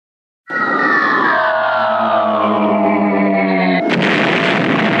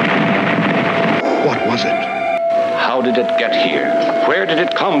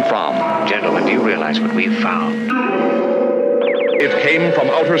it come from? Gentlemen, do you realize what we've found? It came from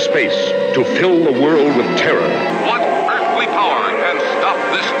outer space to fill the world with terror. What earthly power can stop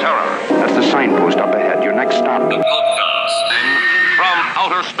this terror? That's the signpost up ahead. Your next stop. The broadcasting from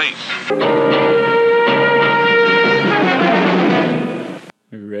outer space.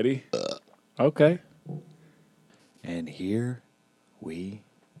 Are you ready? Okay. And here we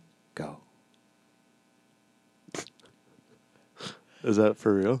go. Is that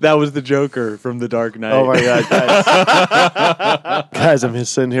for real? That was the Joker from The Dark Knight. Oh my God, guys. Guys, I'm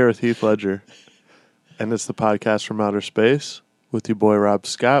just sitting here with Heath Ledger. And it's the podcast from outer space with your boy Rob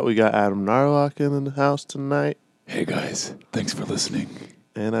Scott. We got Adam Narlock in the house tonight. Hey guys, thanks for listening.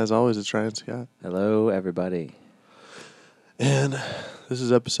 And as always, it's Ryan Scott. Hello, everybody. And this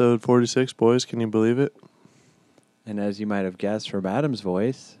is episode 46, boys. Can you believe it? And as you might have guessed from Adam's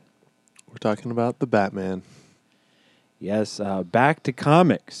voice, We're talking about the Batman. yes, back to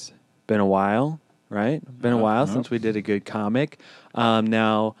comics. Been a while, right? Been a while Yep. since we did a good comic.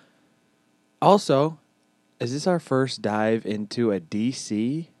 Now, also, is this our first dive into a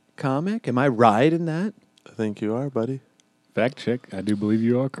DC comic? Am I right in that? I think you are, buddy. Fact check. I do believe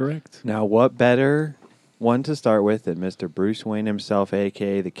you are correct. Now, what better one to start with than Mr. Bruce Wayne himself,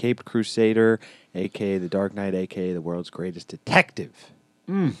 a.k.a. the Caped Crusader, a.k.a. the Dark Knight, a.k.a. the world's greatest detective.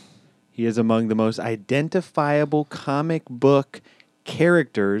 He is among the most identifiable comic book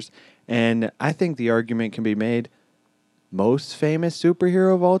characters, and I think the argument can be made most famous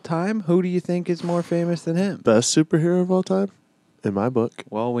superhero of all time. Who do you think is more famous than him? Best superhero of all time? In my book.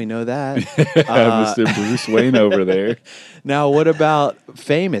 Well, we know that. Mr. Bruce Wayne over there. Now, what about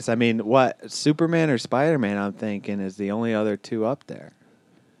famous? I mean, what, Superman or Spider-Man, I'm thinking, is the only other two up there.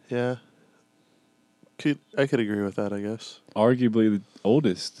 Yeah. I could agree with that, I guess. Arguably the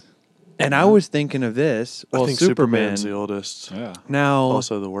oldest. And I was thinking of this. Well, I think Superman. Superman's the oldest. Yeah. Now,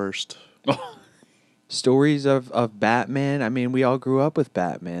 Also the worst. stories of Batman. I mean, we all grew up with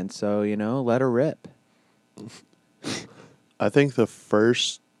Batman, so, let her rip. I think the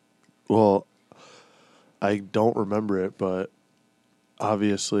first, well, I don't remember it, but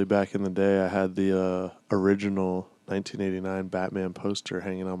obviously back in the day I had the original 1989 Batman poster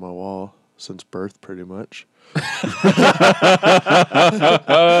hanging on my wall since birth, pretty much. But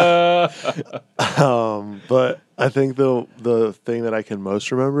I think the thing that I can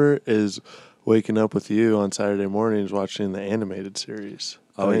most remember is waking up with you on Saturday mornings watching the animated series.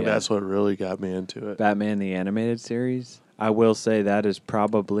 I think that's what really got me into it. Batman the Animated Series. I will say that is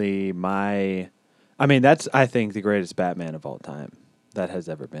probably that's, I think, the greatest Batman of all time that has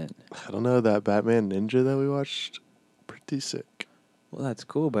ever been. I don't know, that Batman Ninja that we watched, pretty sick. Well, that's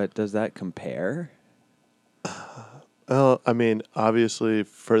cool, but does that compare? Well, I mean, obviously,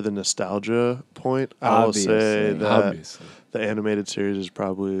 for the nostalgia point, I will say that the animated series is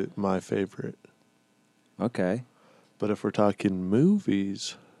probably my favorite. Okay. But if we're talking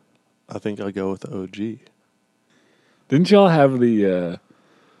movies, I think I'll go with the OG. Didn't y'all have the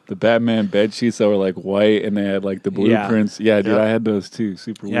Batman bed sheets that were like white and they had like the blueprints? Yeah, dude, Yep. I had those too.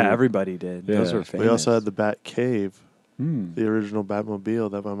 Super weird. Yeah, everybody did. Yeah. Those were famous. We also had the Bat Cave, the original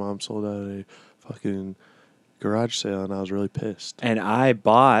Batmobile that my mom sold at a fucking garage sale, and I was really pissed. And I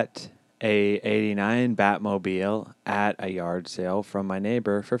bought a 89 Batmobile at a yard sale from my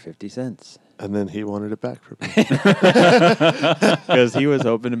neighbor for 50 cents. And then he wanted it back from me. Because he was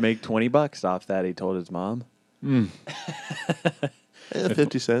hoping to make $20 off that, he told his mom. Yeah,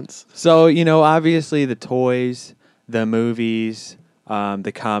 50 cents. So, obviously the toys, the movies,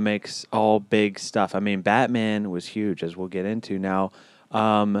 the comics, all big stuff. I mean, Batman was huge, as we'll get into now.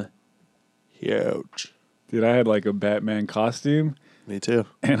 Huge. Dude, I had like a Batman costume. Me too.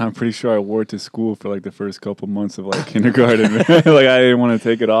 And I'm pretty sure I wore it to school for like the first couple months of like kindergarten. Like I didn't want to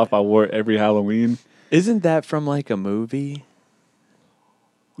take it off. I wore it every Halloween. Isn't that from like a movie?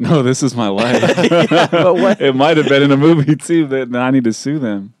 No, this is my life. But what? It might have been in a movie too. That I need to sue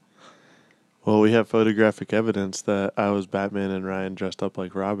them. Well, we have photographic evidence that I was Batman and Ryan dressed up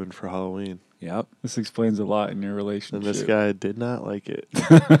like Robin for Halloween. Yep. This explains a lot in your relationship. And this guy did not like it.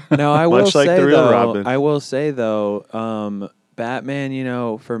 Now, I will Much like say, the real though, Robin.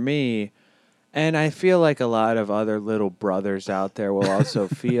 Batman, for me, and I feel like a lot of other little brothers out there will also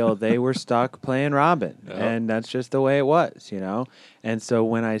feel they were stuck playing Robin. Yep. And that's just the way it was, And so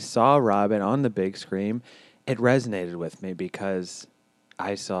when I saw Robin on the big screen, it resonated with me because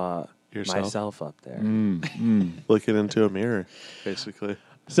I saw myself up there. Looking into a mirror, basically.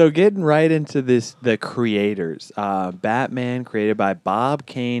 So getting right into this, the creators, Batman created by Bob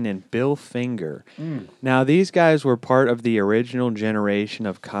Kane and Bill Finger. Now, these guys were part of the original generation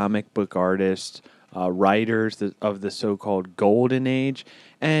of comic book artists writers of the so-called Golden Age.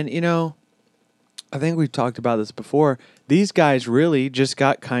 And, I think we've talked about this before. These guys really just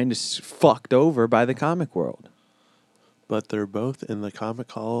got kind of fucked over by the comic world. But they're both in the Comic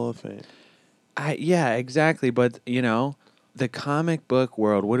Hall of Fame. Yeah, exactly. But, the comic book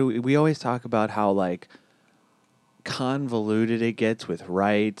world, what do we always talk about how, like, convoluted it gets with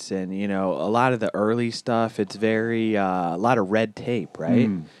rights and, a lot of the early stuff, it's very, a lot of red tape, right?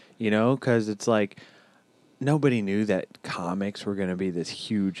 Because it's like, nobody knew that comics were going to be this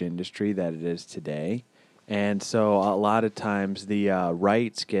huge industry that it is today. And so a lot of times the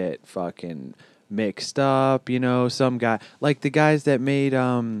rights get fucking mixed up, some guy, like the guys that made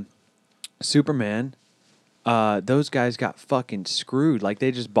Superman, those guys got fucking screwed. Like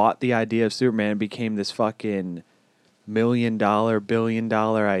they just bought the idea of Superman and became this fucking $1 million, $1 billion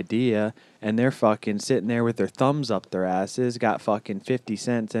idea, and they're fucking sitting there with their thumbs up their asses, got fucking 50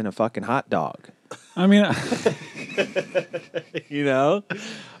 cents in a fucking hot dog. I mean,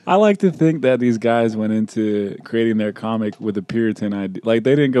 I like to think that these guys went into creating their comic with a Puritan idea. Like,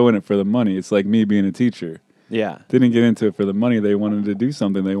 they didn't go in it for the money. It's like me being a teacher. Yeah. They didn't get into it for the money. They wanted to do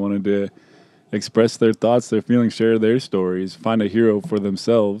something. They wanted to express their thoughts, their feelings, share their stories, find a hero for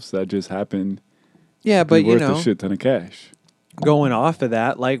themselves that just happened Yeah, to but, be worth a shit ton of cash. Going off of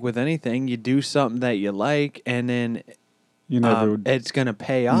that, like with anything, you do something that you like, and then it's going to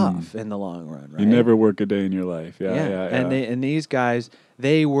pay off in the long run, right? You never work a day in your life. Yeah. And these guys,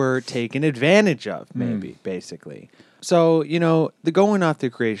 they were taken advantage of, maybe, basically. So, the going off the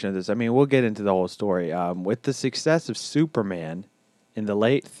creation of this, I mean, we'll get into the whole story. With the success of Superman in the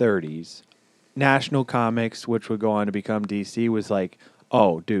late 30s, National Comics, which would go on to become DC, was like,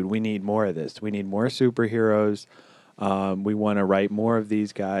 oh, dude, we need more of this. We need more superheroes. We want to write more of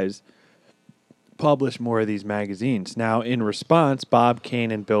these guys, publish more of these magazines. Now, in response, Bob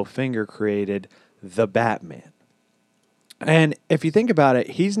Kane and Bill Finger created The Batman. And if you think about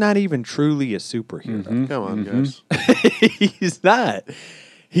it, he's not even truly a superhero. Come on, guys. He's not.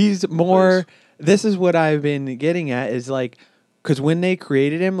 He's more... This is what I've been getting at, is like... Because when they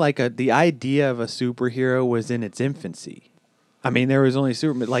created him, like the idea of a superhero was in its infancy. I mean, there was only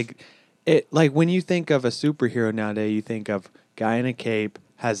Superman. Like when you think of a superhero nowadays, you think of guy in a cape,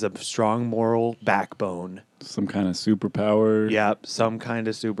 has a strong moral backbone. Some kind of superpower. Yep, some kind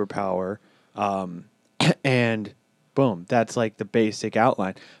of superpower. And boom, that's like the basic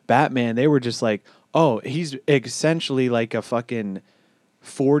outline. Batman, they were just like, oh, he's essentially like a fucking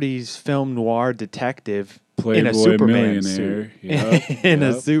 40s film noir detective in a Superman suit. Yep, in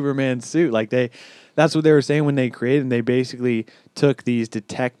a Superman suit. Like that's what they were saying when they created, and they basically took these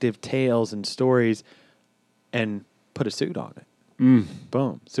detective tales and stories and put a suit on it.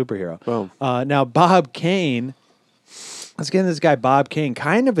 Boom, superhero. Boom. Now, Bob Kane, let's get into this guy, Bob Kane,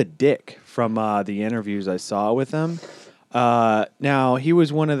 kind of a dick from the interviews I saw with him. Now, he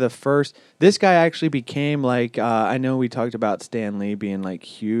was one of the first. This guy actually became like, I know we talked about Stan Lee being like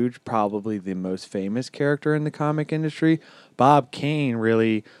huge, probably the most famous character in the comic industry. Bob Kane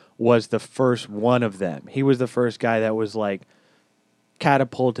really was the first one of them. He was the first guy that was like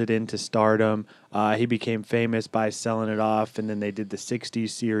catapulted into stardom. He became famous by selling it off, and then they did the 60s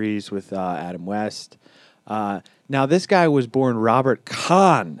series with Adam West. Now, this guy was born Robert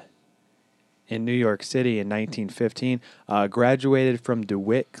Kahn in New York City in 1915, graduated from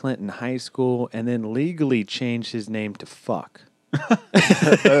DeWitt Clinton High School, and then legally changed his name to Fuck.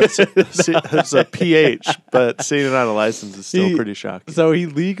 It's a PH, but seeing it on a license is still pretty shocking. So he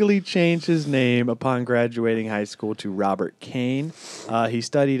legally changed his name upon graduating high school to Robert Kane. He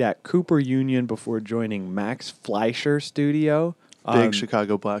studied at Cooper Union before joining Max Fleischer Studio. Big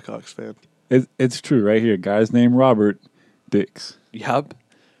Chicago Blackhawks fan. It's true right here. Guy's named Robert Dix. Yep.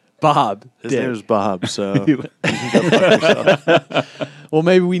 Bob. His Dick. name is Bob, so you can go fuck yourself. Well,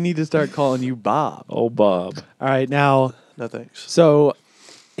 maybe we need to start calling you Bob. Oh, Bob. All right, now... No thanks. So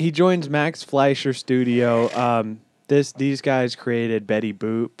he joins Max Fleischer Studio. These guys created Betty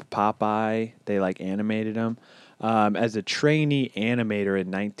Boop, Popeye. They like animated him as a trainee animator in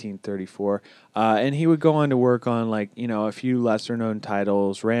 1934, and he would go on to work on like a few lesser known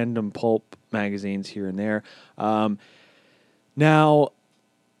titles, random pulp magazines here and there. Now,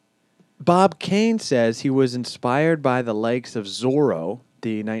 Bob Kane says he was inspired by the likes of Zorro,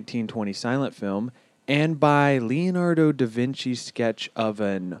 the 1920 silent film, and by Leonardo Da Vinci's sketch of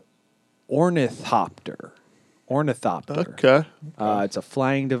an ornithopter. Okay. It's a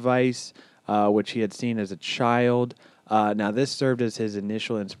flying device, which he had seen as a child. Now, this served as his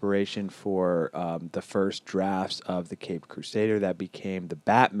initial inspiration for the first drafts of the Caped Crusader that became the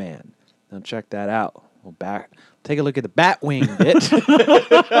Batman. Now, check that out. Well, take a look at the Batwing, bitch.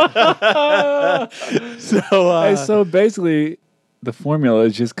 So basically, the formula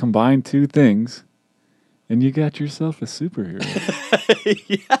is just combine two things, and you got yourself a superhero.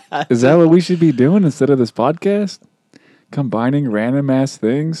 yeah. Is that what we should be doing instead of this podcast? Combining random ass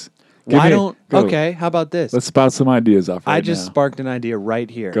things? Go. Okay, how about this? Let's spout some ideas off right I just now. sparked an idea right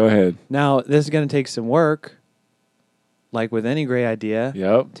here. Go ahead. Now, this is going to take some work. Like with any great idea,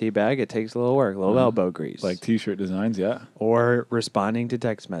 Yep. teabag, it takes a little work, a little elbow grease. Like t-shirt designs, yeah. Or responding to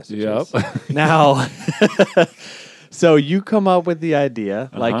text messages. Yep. Now, so you come up with the idea.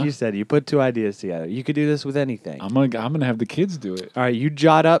 Like Uh-huh. you said, you put two ideas together. You could do this with anything. I'm gonna have the kids do it. All right, you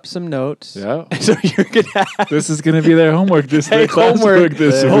jot up some notes. Yeah. So you're going to have This is gonna be their homework. Their classwork homework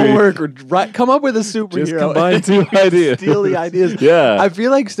this week. Right, come up with a superhero. Just combine two ideas. Steal the ideas. Yeah. I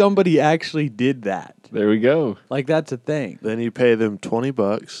feel like somebody actually did that. There we go. Like that's a thing. Then you pay them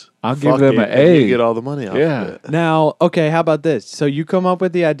 $20. I'll give Fuck them it, an and A. You get all the money off Yeah. of it. Now, okay, how about this? So you come up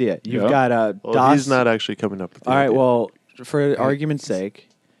with the idea. You've Yep. got a Well, he's not actually coming up with the All right, idea. well, for argument's sake,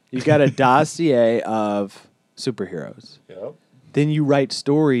 you've got a dossier of superheroes. Yep. Then you write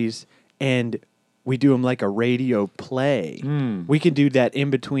stories and we do them like a radio play. We can do that in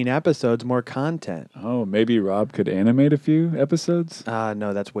between episodes, more content. Oh, maybe Rob could animate a few episodes.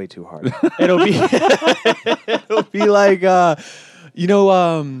 No, that's way too hard. It'll be it'll be like I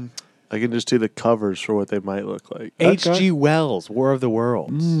can just do the covers for what they might look like. H.G. Wells, War of the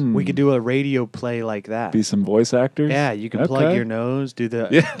Worlds. We could do a radio play like that. Be some voice actors. Yeah, you can plug Okay. your nose, do the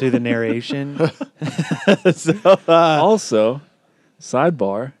Yeah. do the narration. Also,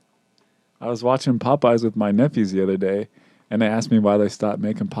 sidebar, I was watching Popeyes with my nephews the other day, and they asked me why they stopped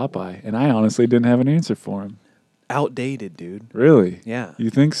making Popeye, and I honestly didn't have an answer for them. Outdated, dude. Really? Yeah. You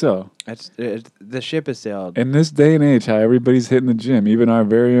think so? The ship has sailed. In this day and age, how everybody's hitting the gym, even our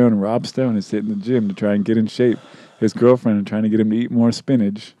very own Rob Stone is hitting the gym to try and get in shape. His girlfriend is trying to get him to eat more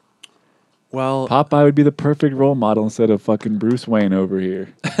spinach. Well, Popeye would be the perfect role model instead of fucking Bruce Wayne over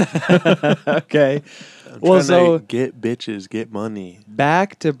here. okay. Well, So get bitches, get money.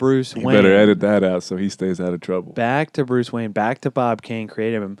 back to Bruce You Wayne. better edit that out so he stays out of trouble. Back to Bruce Wayne. Back to Bob Kane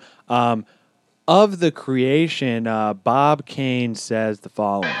created him. Of the creation, Bob Kane says the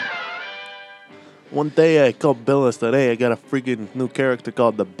following. One day I called Bill and said, hey, I got a freaking new character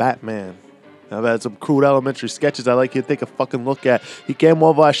called the Batman. I've had some crude elementary sketches I'd like you to take a fucking look at. He came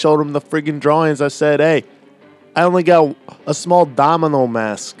over, I showed him the freaking drawings. I said, hey, I only got a small domino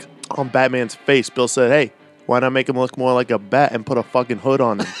mask on Batman's face. Bill said, hey, why not make him look more like a bat and put a fucking hood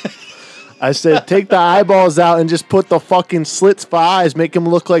on him? I said, take the eyeballs out and just put the fucking slits for eyes. Make him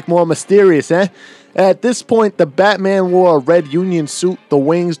look like more mysterious, eh? At this point, the Batman wore a red Union suit. The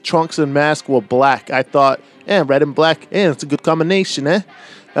wings, trunks, and mask were black. I thought, red and black, it's a good combination, eh?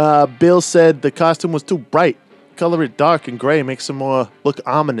 Bill said the costume was too bright. Color it dark and gray, makes him more look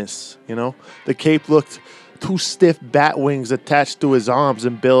ominous, you know? The cape looked two stiff bat wings attached to his arms,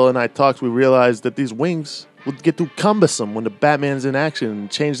 and Bill and I talked. We realized that these wings would get too cumbersome when the Batman's in action and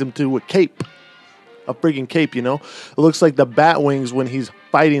change them to a cape. A freaking cape, you know? It looks like the bat wings when he's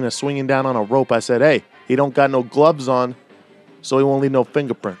fighting or swinging down on a rope. I said, hey, he don't got no gloves on, so he won't leave no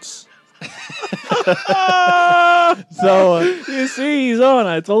fingerprints. So, You see, he's on.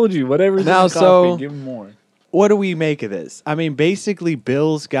 I told you. Whatever's Now, in the so- coffee, give him more. what do we make of this? I mean, basically,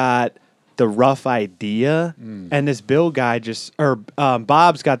 Bill's got the rough idea, and this Bill guy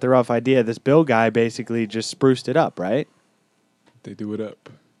Bob's got the rough idea. This Bill guy basically just spruced it up, right? They do it up.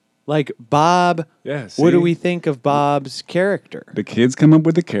 Like, Bob, Yeah, what do see? we think of Bob's character? The kids come up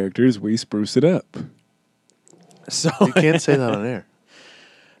with the characters. We spruce it up. So, You can't say that on air.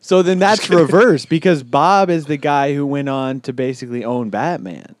 so then that's reverse because Bob is the guy who went on to basically own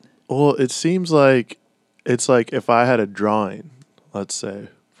Batman. Well, it seems like it's like if I had a drawing, let's say,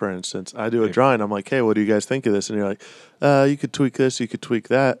 for instance, I do a drawing. I'm like, hey, what do you guys think of this? And you're like, you could tweak this, you could tweak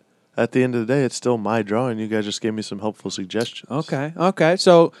that. At the end of the day, it's still my drawing. You guys just gave me some helpful suggestions. Okay.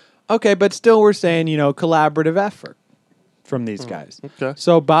 So, but still we're saying, collaborative effort from these guys. Okay.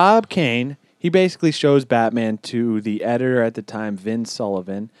 So Bob Kane, he basically shows Batman to the editor at the time, Vince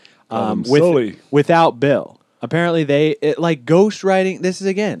Sullivan, Sully. without Bill. Apparently like ghostwriting. This is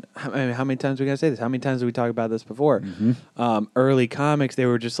again, how many times are we going to say this? How many times did we talk about this before? Early comics, they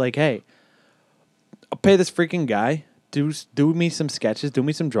were just like, hey, I'll pay this freaking guy. Do me some sketches, do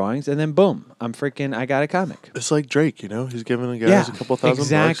me some drawings, and then boom, I got a comic. It's like Drake, He's giving the guys a couple $1,000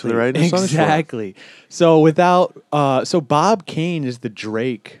 bucks and they're writing a song for him. Exactly. So so Bob Kane is the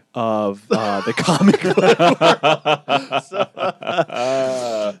Drake of the comic book.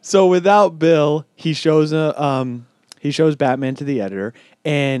 So without Bill, he shows Batman to the editor,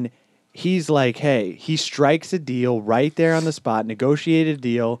 and he's like, hey, he strikes a deal right there on the spot, negotiated a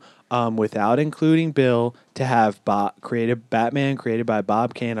deal without including Bill to have Batman created by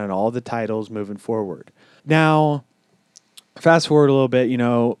Bob Kane on all the titles moving forward. Now, fast forward a little bit,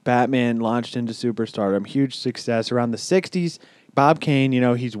 Batman launched into superstardom, huge success. Around the 60s, Bob Kane,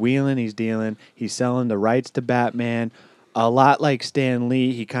 he's wheeling, he's dealing, he's selling the rights to Batman. A lot like Stan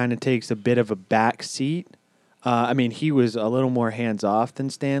Lee, he kind of takes a bit of a back seat. He was a little more hands-off than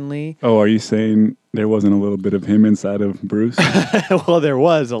Stan Lee. Oh, are you saying there wasn't a little bit of him inside of Bruce? Well, there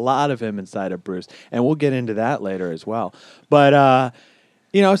was a lot of him inside of Bruce, and we'll get into that later as well. But,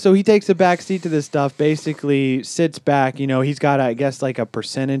 so he takes a back seat to this stuff, basically sits back. He's got, I guess, like a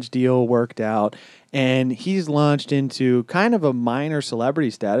percentage deal worked out, and he's launched into kind of a minor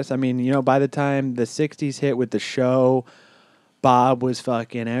celebrity status. By the time the 60s hit with the show, Bob was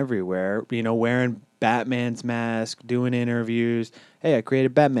fucking everywhere, wearing Batman's mask, doing interviews. Hey, I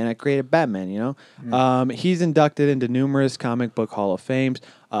created Batman, He's inducted into numerous comic book Hall of Fames,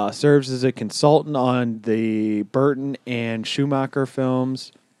 serves as a consultant on the Burton and Schumacher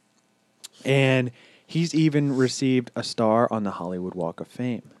films, and he's even received a star on the Hollywood Walk of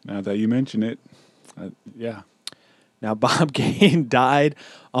Fame. Now that you mention it, yeah. Now, Bob Kane died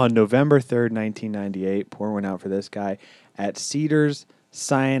on November 3rd, 1998. Pour one out for this guy at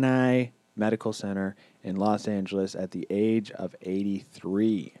Cedars-Sinai Medical Center in Los Angeles at the age of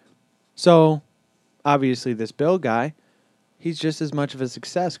 83. So, obviously, this Bill guy, he's just as much of a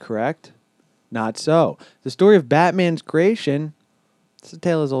success, correct? Not so. The story of Batman's creation, it's a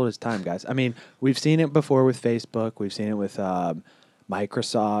tale as old as time, guys. We've seen it before with Facebook. We've seen it with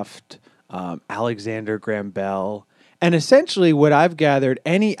Microsoft, Alexander Graham Bell. And essentially, what I've gathered,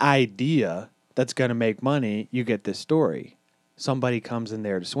 any idea that's going to make money, you get this story. Somebody comes in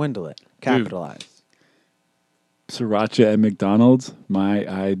there to swindle it, capitalize. Dude, sriracha at McDonald's, my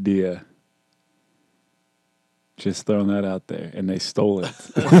idea. Just throwing that out there, and they stole it.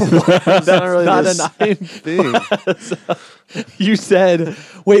 That's not really not the same thing. You said,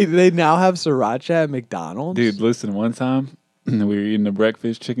 wait, they now have sriracha at McDonald's? Dude, listen, one time we were eating the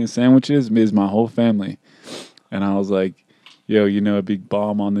breakfast chicken sandwiches, me and my whole family. And I was like, yo, a big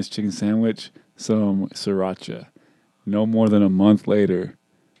bomb on this chicken sandwich? Some sriracha. No more than a month later,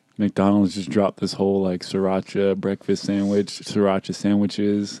 McDonald's just dropped this whole sriracha breakfast sandwich, sriracha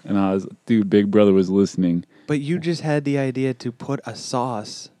sandwiches. And Big Brother was listening. But you just had the idea to put a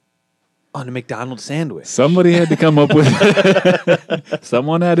sauce on a McDonald's sandwich. Somebody had to come up with it.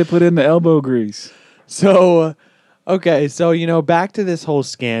 Someone had to put in the elbow grease. So, okay, so, back to this whole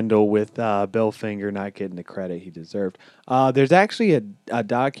scandal with Bill Finger not getting the credit he deserved. There's actually a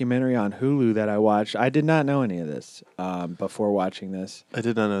documentary on Hulu that I watched. I did not know any of this before watching this. I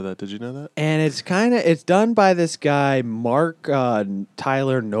did not know that. Did you know that? And it's done by this guy, Mark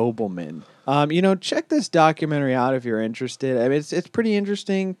Tyler Nobleman. Check this documentary out if you're interested. It's pretty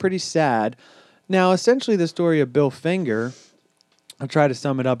interesting, pretty sad. Now, essentially the story of Bill Finger, I'll try to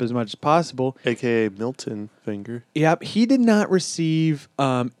sum it up as much as possible. A.K.A. Milton Finger. Yep, he did not receive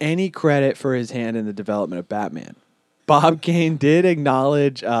any credit for his hand in the development of Batman. Bob Kane did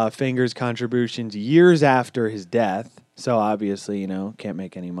acknowledge Finger's contributions years after his death, so obviously, can't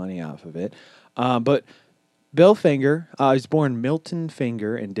make any money off of it. But Bill Finger was born Milton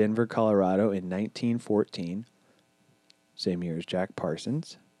Finger in Denver, Colorado in 1914, same year as Jack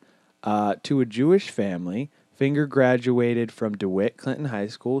Parsons, to a Jewish family. Finger graduated from DeWitt Clinton High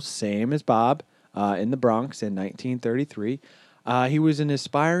School, same as Bob, in the Bronx in 1933. He was an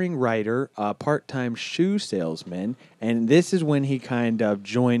aspiring writer, a part-time shoe salesman, and this is when he kind of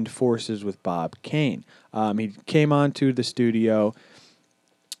joined forces with Bob Kane. He came onto the studio,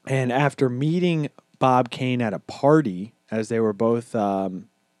 and after meeting Bob Kane at a party, as they were both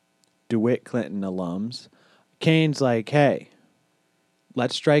DeWitt Clinton alums, Kane's like, hey,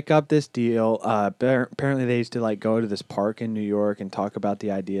 let's strike up this deal. Apparently they used to go to this park in New York and talk about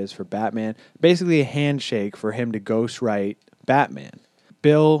the ideas for Batman. Basically a handshake for him to ghostwrite Batman.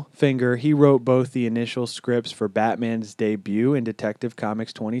 Bill Finger, he wrote both the initial scripts for Batman's debut in Detective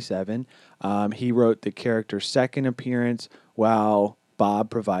Comics 27. He wrote the character's second appearance while Bob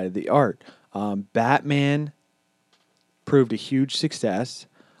provided the art. Batman proved a huge success.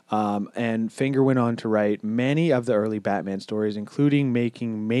 And Finger went on to write many of the early Batman stories, including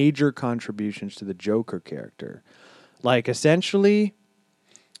making major contributions to the Joker character. Essentially,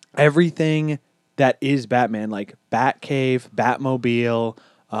 everything that is Batman, like Batcave, Batmobile,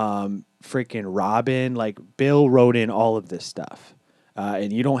 freaking Robin, Bill wrote in all of this stuff.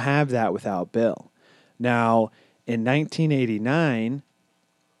 And you don't have that without Bill. Now, in 1989,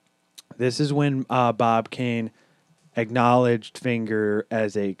 this is when Bob Kane acknowledged Finger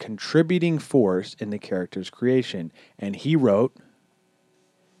as a contributing force in the character's creation. And he wrote,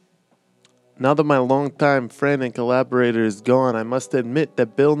 Now that my longtime friend and collaborator is gone, I must admit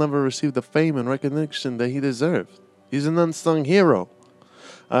that Bill never received the fame and recognition that he deserved. He's an unsung hero.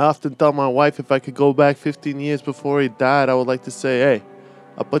 I often tell my wife if I could go back 15 years before he died, I would like to say, hey,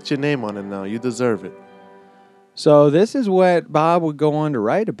 I'll put your name on it now. You deserve it. so this is what Bob would go on to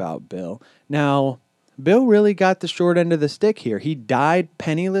write about Bill. Now, Bill really got the short end of the stick here. He died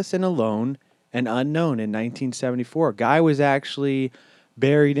penniless and alone and unknown in 1974. Guy was actually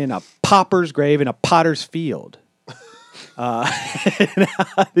buried in a pauper's grave in a potter's field.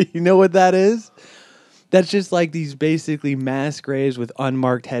 You know what that is? That's just like these basically mass graves with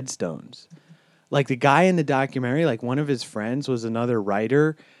unmarked headstones. Like the guy in the documentary, like one of his friends was another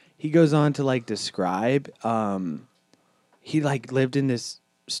writer. He goes on to like describe, he like lived in this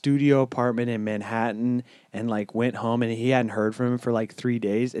studio apartment in Manhattan and like went home and he hadn't heard from him for like 3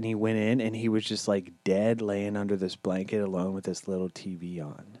 days and he went in and he was just like dead laying under this blanket alone with this little TV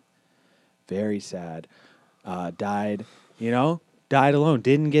on. Very sad. Died alone.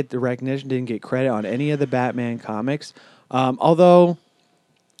 Didn't get the recognition, didn't get credit on any of the Batman comics. Although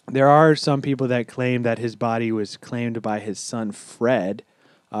there are some people that claim that his body was claimed by his son Fred,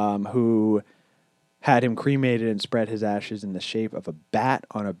 who had him cremated and spread his ashes in the shape of a bat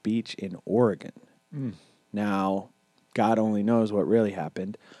on a beach in Oregon. Now, God only knows what really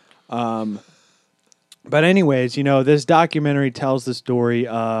happened. But anyways, this documentary tells the story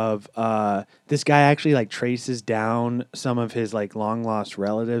of this guy actually like traces down some of his like long lost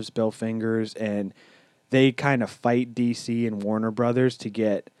relatives, Bill Fingers, and they kind of fight DC and Warner Brothers to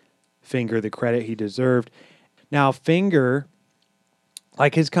get Finger the credit he deserved. Now, Finger,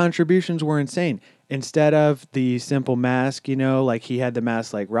 like his contributions were insane. Instead of the simple mask, like he had the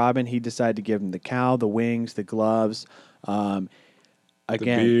mask like Robin, he decided to give him the cowl, the wings, the gloves. Again, the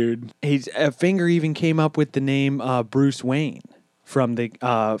beard. Finger even came up with the name Bruce Wayne from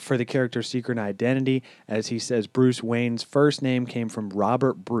for the character's secret identity. As he says, Bruce Wayne's first name came from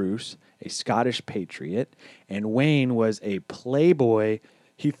Robert Bruce, a Scottish patriot, and Wayne was a playboy.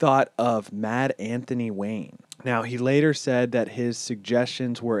 He thought of Mad Anthony Wayne. Now, he later said that his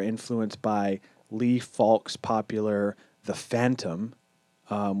suggestions were influenced by Lee Falk's popular The Phantom,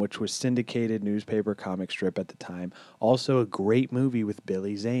 which was syndicated newspaper comic strip at the time. Also a great movie with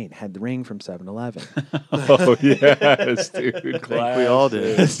Billy Zane. Had the ring from 7-Eleven. Oh, yes, dude. Classic. We all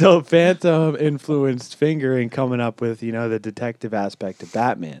did. So Phantom influenced Finger in coming up with, the detective aspect of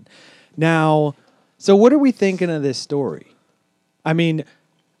Batman. Now, so what are we thinking of this story? I mean,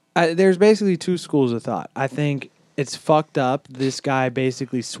 there's basically two schools of thought. I think it's fucked up. This guy Bob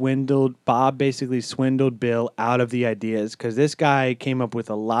basically swindled Bill out of the ideas because this guy came up with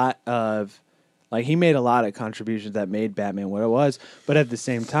a lot of, he made a lot of contributions that made Batman what it was. But at the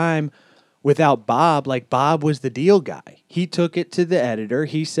same time, without Bob, Bob was the deal guy. He took it to the editor.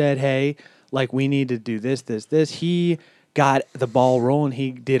 He said, hey, we need to do this, this, this. He got the ball rolling.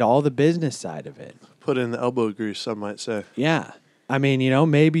 He did all the business side of it. Put in the elbow grease, some might say. Yeah. I mean,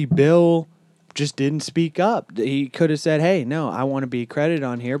 maybe Bill just didn't speak up. He could have said, hey, no, I want to be credited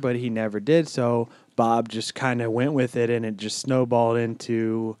on here, but he never did. So Bob just kind of went with it, and it just snowballed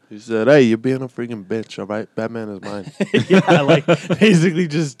into... He said, hey, you're being a freaking bitch, all right? Batman is mine. Yeah, basically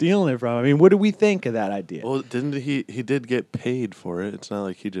just stealing it from him. I mean, what do we think of that idea? Well, didn't he did get paid for it. It's not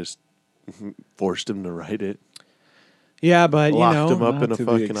like he just forced him to write it. Yeah, but, Locked him up not in a to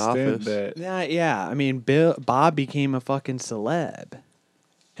the fucking extent office. that- Yeah, I mean, Bob became a fucking celeb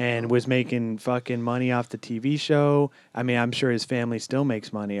and was making fucking money off the TV show. I mean, I'm sure his family still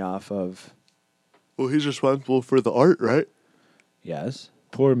makes money off of... Well, he's responsible for the art, right? Yes.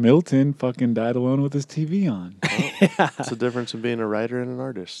 Poor Milton fucking died alone with his TV on. What's the difference in being a writer and an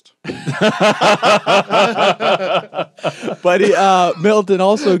artist? But Milton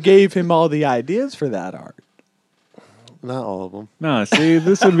also gave him all the ideas for that art. Not all of them. No, see,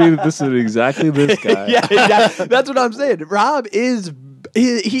 this is exactly this guy. Yeah, that's what I'm saying. Rob is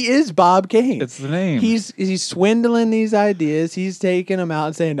he is Bob Kane. It's the name. He's swindling these ideas. He's taking them out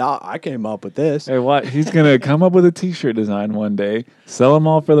and saying, "No, I came up with this." Hey, what? He's gonna come up with a T-shirt design one day, sell them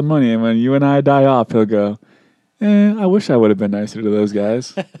all for the money, and when you and I die off, he'll go, I wish I would have been nicer to those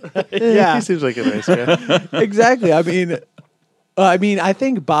guys. Yeah. He seems like a nice guy. Exactly. I mean, I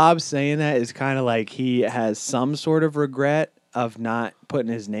think Bob saying that is kind of like he has some sort of regret of not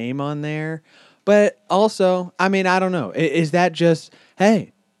putting his name on there. But also, I mean, I don't know. Is that just,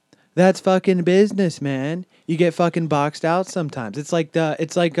 hey, that's fucking business, man. You get fucking boxed out sometimes. It's like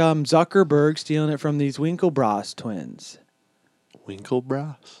Zuckerberg stealing it from these Winklevoss twins.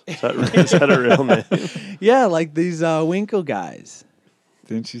 Winklebrass? Is that a real name? Yeah, like these Winkle guys.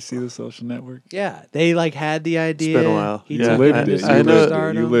 Didn't you see The Social Network? Yeah, they like had the idea. been a while. He Yeah. took Lived it it. into You lived it.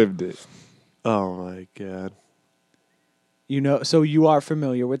 superstardom. You lived it. Oh my god. You know, so you are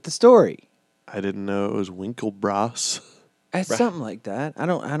familiar with the story. I didn't know it was Winklebrass. It's something like that. I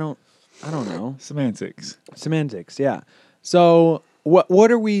don't know. Semantics. Semantics, yeah. So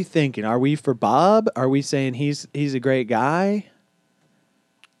what are we thinking? Are we for Bob? Are we saying he's a great guy?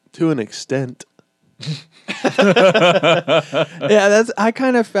 To an extent. Yeah, I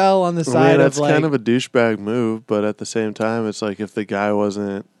kind of fell on the I side mean, that's of like kind of a douchebag move, but at the same time, it's like if the guy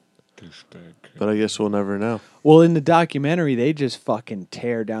wasn't. But I guess we'll never know. well, in the documentary, they just fucking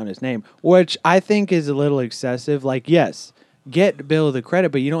tear down his name, which I think is a little excessive. Like, yes, get Bill the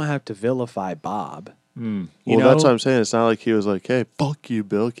credit, but you don't have to vilify Bob. You Well, know? that's what I'm saying. It's not like he was like, "Hey, fuck you,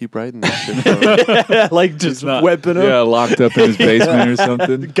 Bill. Keep writing this shit." For me." like just whipping him, Yeah, locked up in his basement or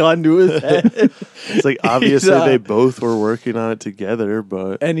something. gun to his head, It's like obviously He's, they both were working on it together,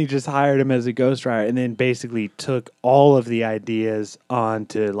 but and he just hired him as a ghostwriter, and then basically took all of the ideas on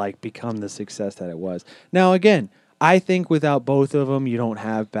to like become the success that it was. Now, again, I think without both of them, you don't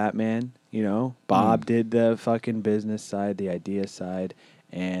have Batman. You know, Bob did the fucking business side, the idea side,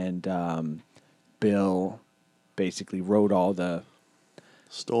 and Bill basically wrote all the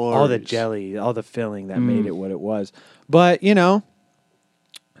stories. jelly, all the filling that made it what it was. But, you know,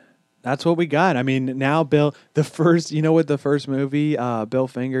 that's what we got. I mean, now Bill, you know what the first movie Bill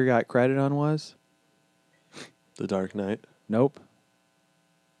Finger got credit on was? The Dark Knight. Nope.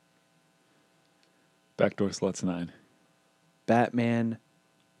 Backdoor Sluts 9. Batman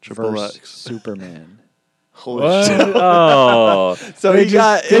Triple versus X. Superman. Holy What? shit. Oh. So They he just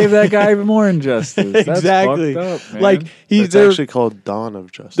got gave that guy even more injustice. That's exactly fucked up, man. like It's they're actually called Dawn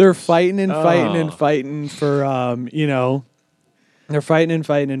of Justice. they're fighting and fighting and Oh. fighting for you know. They're fighting and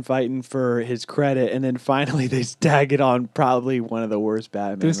fighting and fighting for his credit, and then finally they stag it on probably one of the worst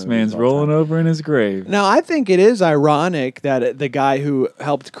Batman This movies man's of all rolling time. over in his grave. Now, I think it is ironic that the guy who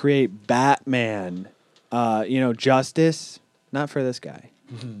helped create Batman, Justice, not for this guy.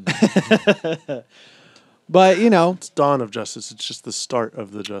 But, you know, It's Dawn of Justice. It's just the start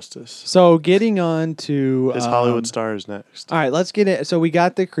of the Justice. so getting on to... His Hollywood star is next. All right, let's get it. So we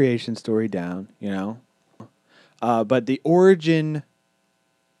got the creation story down, you know. But the origin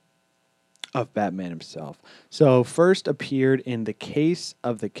of Batman himself. So first appeared in The Case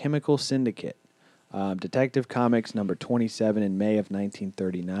of the Chemical Syndicate, Detective Comics number 27 in May of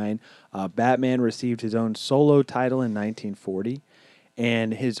 1939. Batman received his own solo title in 1940,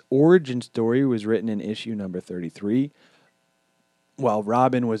 and his origin story was written in issue number 33, while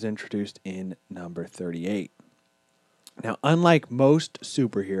Robin was introduced in number 38. Now, unlike most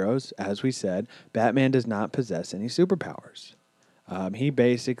superheroes, as we said, Batman does not possess any superpowers. He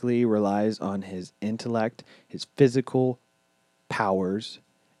basically relies on his intellect, his physical powers,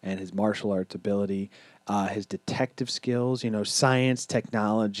 and his martial arts ability, his detective skills, science,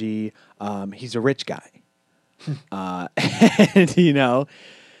 technology. He's a rich guy.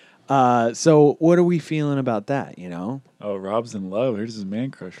 So what are we feeling about that, Oh, Rob's in love. Here's his man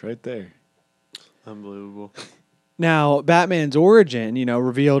crush right there. Unbelievable. Now, Batman's origin,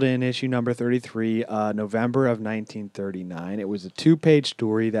 revealed in issue number 33, November of 1939. It was a 2-page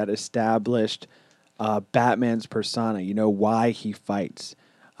story that established Batman's persona, why he fights.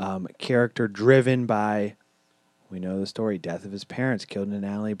 Character driven by, we know the story, death of his parents, killed in an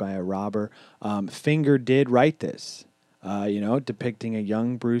alley by a robber. Finger did write this, depicting a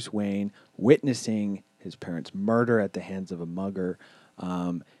young Bruce Wayne witnessing his parents' murder at the hands of a mugger.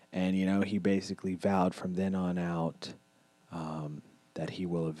 And, he basically vowed from then on out that he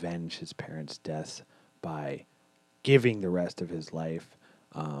will avenge his parents' deaths by giving the rest of his life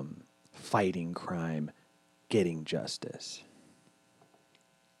fighting crime, getting justice.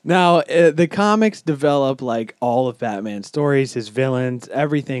 Now, the comics develop like all of Batman's stories, his villains,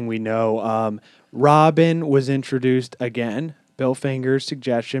 everything we know. Robin was introduced again, Bill Finger's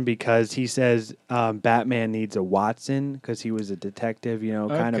suggestion, because he says Batman needs a Watson because he was a detective,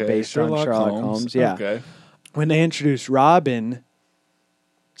 kind of based on Sherlock Holmes. Yeah. Okay. When they introduced Robin,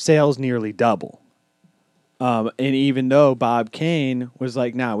 sales nearly double. And even though Bob Kane was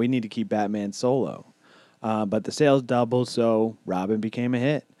like, nah, we need to keep Batman solo. But the sales doubled, so Robin became a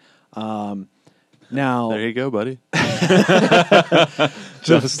hit. Now, There you go, buddy.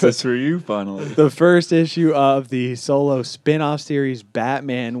 Justice for you, finally. the first issue of the solo spin-off series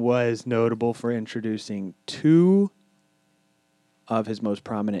Batman was notable for introducing 2 of his most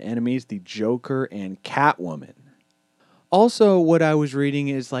prominent enemies, the Joker and Catwoman. Also, what I was reading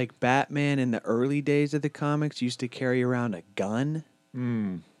is like Batman in the early days of the comics used to carry around a gun.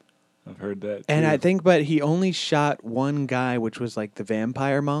 I've heard that. And too. I think, but he only shot one guy, which was like the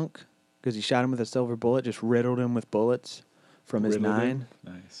vampire monk, because he shot him with a silver bullet, just riddled him with bullets from his Riddled 9. him?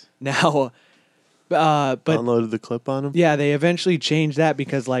 Nice. Now, but Downloaded the clip on him. yeah, they eventually changed that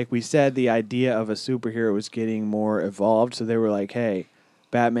because, like we said, the idea of a superhero was getting more evolved. So they were like, "Hey,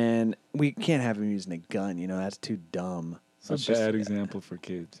 Batman, we can't have him using a gun. You know, that's too dumb." It's a bad example for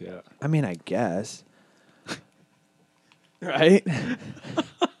kids, yeah. I mean, I guess. Right?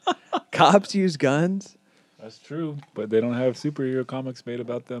 Cops use guns. That's true, but they don't have superhero comics made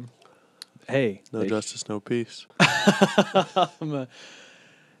about them. Hey, No justice, no peace.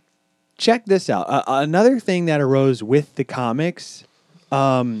 check this out. Another thing that arose with the comics.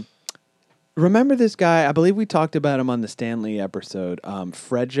 Remember this guy? I believe we talked about him on the Stanley episode.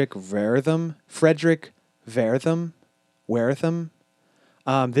 Frederick Wertham.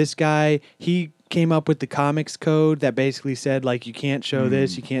 This guy, he came up with the comics code that basically said, like, you can't show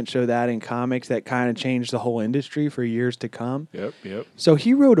this, you can't show that in comics. That kind of changed the whole industry for years to come. Yep. So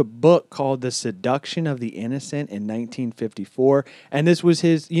he wrote a book called The Seduction of the Innocent in 1954. And this was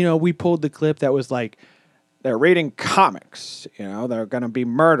his, we pulled the clip that was like, they're reading comics, they're going to be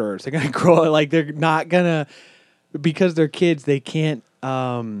murderers. They're going to grow, like, they're not going to, because they're kids, they can't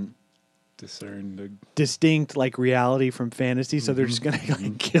discern the distinct, like, reality from fantasy. So they're just going to,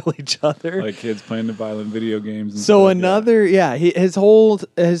 like, kill each other. like kids playing the violent video games. And So stuff, another, his whole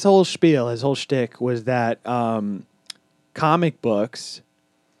spiel, his whole shtick was that comic books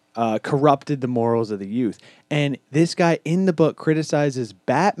corrupted the morals of the youth. And this guy in the book criticizes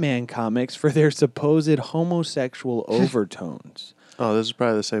Batman comics for their supposed homosexual overtones. Oh, this is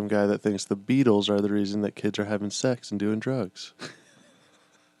probably the same guy that thinks the Beatles are the reason that kids are having sex and doing drugs.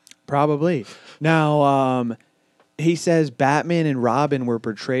 Probably. Now, he says Batman and Robin were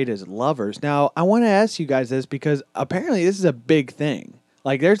portrayed as lovers. Now, I want to ask you guys this because apparently this is a big thing.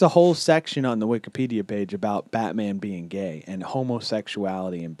 Like, there's a whole section on the Wikipedia page about Batman being gay and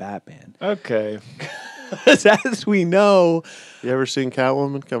homosexuality in Batman. Okay. As we know... You ever seen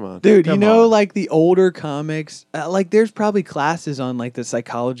Catwoman? Come on. Dude, Come on. like the older comics, there's probably classes on, like, the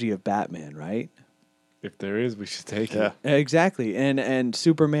psychology of Batman, right? If there is, we should take it. Exactly. And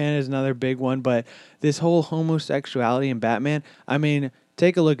Superman is another big one, but this whole homosexuality in Batman, I mean,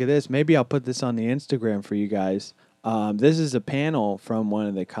 take a look at this. Maybe I'll put this on the Instagram for you guys. This is a panel from one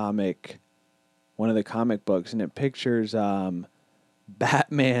of the comic books, and it pictures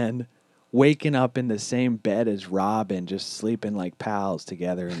Batman waking up in the same bed as Robin, just sleeping like pals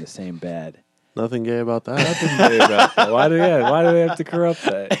together in the same bed. Nothing gay about that. Nothing gay about that. Why do they have to corrupt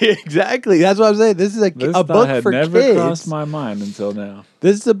that? Exactly. That's what I'm saying. This is a book for kids. Never crossed my mind until now.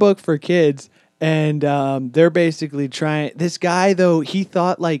 This is a book for kids, and they're basically trying. This guy, though, he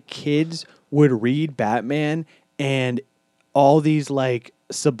thought like kids would read Batman and all these like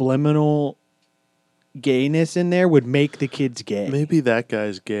subliminal gayness in there would make the kids gay. Maybe that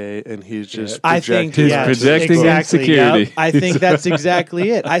guy's gay and he's just I think projecting insecurity. Yep. I think that's exactly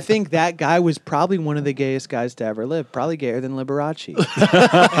it. I think that guy was probably one of the gayest guys to ever live. Probably gayer than Liberace.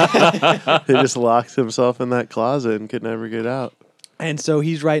 He just locked himself in that closet and could never get out. And so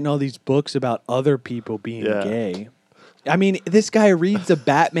he's writing all these books about other people being gay. I mean, this guy reads a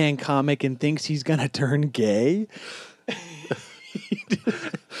Batman comic and thinks he's going to turn gay.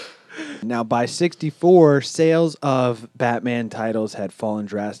 Now, by 1964, sales of Batman titles had fallen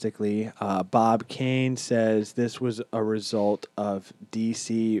drastically. Bob Kane says this was a result of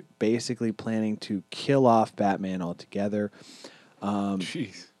DC basically planning to kill off Batman altogether.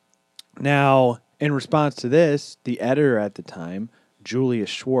 Jeez. Now, in response to this, the editor at the time, Julius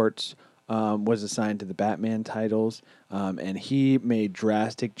Schwartz, was assigned to the Batman titles, and he made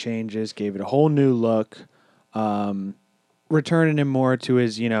drastic changes, gave it a whole new look, returning him more to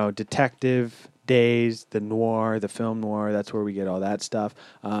his, detective days, the noir, the film noir. That's where we get all that stuff.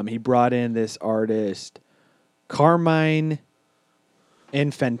 He brought in this artist, Carmine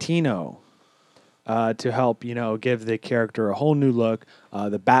Infantino, to help, give the character a whole new look.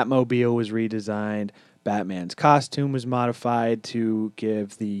 The Batmobile was redesigned. Batman's costume was modified to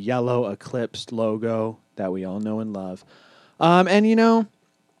give the yellow eclipsed logo that we all know and love.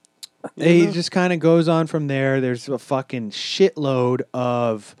 It just kind of goes on from there. There's a fucking shitload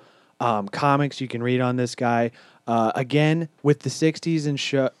of comics you can read on this guy. Again, with the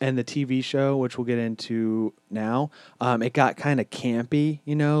 60s and the TV show, which we'll get into now, it got kind of campy,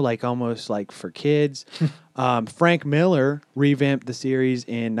 like almost like for kids. Frank Miller revamped the series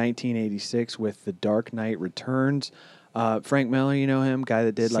in 1986 with The Dark Knight Returns. Frank Miller, you know him, guy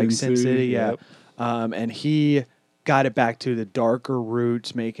that did like Sin City, yep. And he got it back to the darker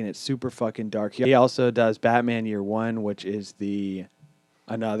roots, making it super fucking dark. He also does Batman Year One, which is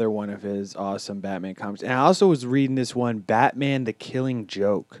another one of his awesome Batman comics. And I also was reading this one, Batman the Killing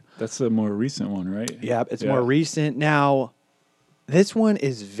Joke. That's a more recent one, right? Yeah, it's more recent. Now, this one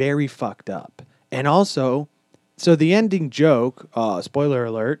is very fucked up. And also, so the ending joke, spoiler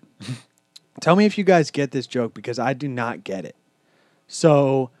alert, tell me if you guys get this joke because I do not get it.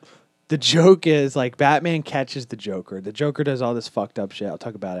 So the joke is like Batman catches the Joker. The Joker does all this fucked up shit. I'll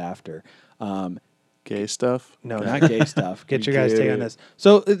talk about it after. Gay stuff? No, not gay stuff. Get your guys' take on this.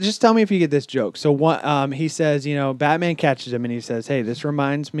 So just tell me if you get this joke. So one, he says, Batman catches him and he says, hey, this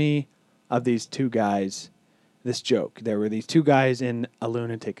reminds me of these two guys, this joke. There were these two guys in a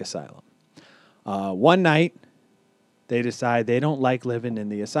lunatic asylum. One night, they decide they don't like living in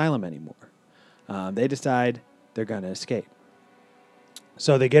the asylum anymore. They decide they're going to escape.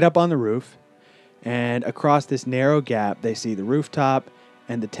 So they get up on the roof, and across this narrow gap, they see the rooftop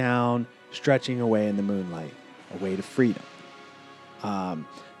and the town stretching away in the moonlight, away to freedom.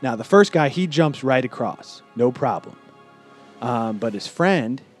 Now, the first guy, he jumps right across, no problem. But his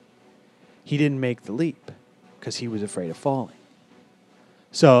friend, he didn't make the leap because he was afraid of falling.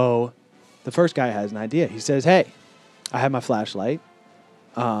 So the first guy has an idea. He says, hey, I have my flashlight.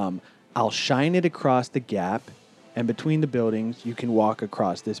 I'll shine it across the gap, and between the buildings, you can walk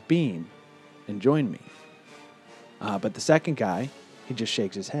across this beam and join me. But the second guy, he just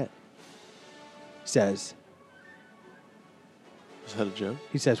shakes his head. Says, Is that a joke?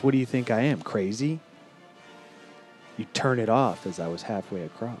 he says, what do you think I am, crazy? You turn it off as I was halfway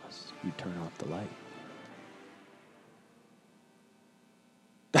across. You turn off the light.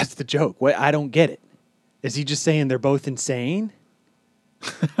 That's the joke. What? I don't get it. Is he just saying they're both insane?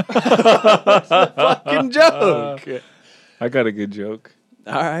 That's the fucking joke. I got a good joke.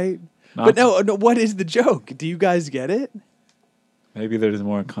 All right. But no, what is the joke? Do you guys get it? Maybe there's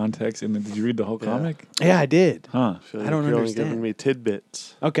more context in it. Did you read the whole comic? Yeah, I did. Huh. Feel I don't you're only understand. giving me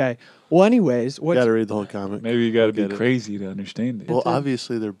tidbits. Okay. Well, anyways, You got to read the whole comic. Maybe you got to be Get it. crazy to understand it. Well,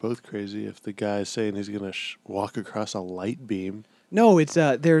 obviously they're both crazy. If the guy's saying he's gonna walk across a light beam, no, it's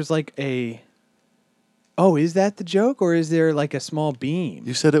there's like a. Oh, is that the joke, or is there like a small beam?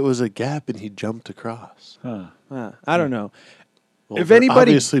 you said it was a gap and he jumped across. Huh. I don't know. Well, If they're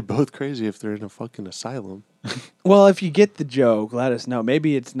anybody- obviously both crazy if they're in a fucking asylum. Well, if you get the joke, let us know.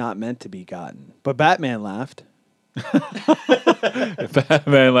 Maybe it's not meant to be gotten. But Batman laughed. If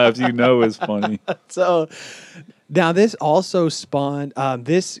Batman laughs, you know it's funny. So now this also spawned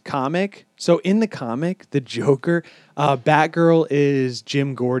this comic. So in the comic, the Joker, Batgirl is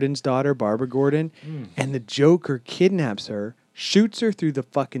Jim Gordon's daughter, Barbara Gordon, and the Joker kidnaps her, shoots her through the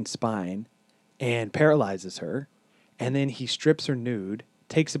fucking spine, and paralyzes her. And then he strips her nude,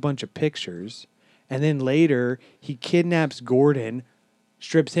 takes a bunch of pictures, and then later he kidnaps Gordon,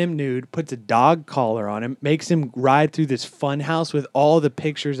 strips him nude, puts a dog collar on him, makes him ride through this fun house with all the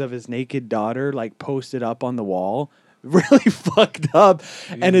pictures of his naked daughter like posted up on the wall. Really fucked up.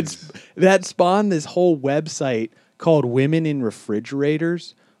 And that spawned this whole website called Women in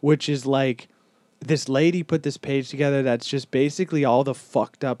Refrigerators, which is like this lady put this page together that's just basically all the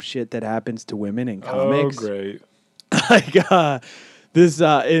fucked up shit that happens to women in comics. Oh, great. Like this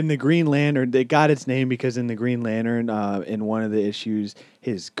in the Green Lantern, they got its name because in the Green Lantern, in one of the issues,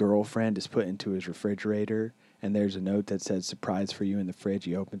 his girlfriend is put into his refrigerator, and there's a note that says "surprise for you" in the fridge.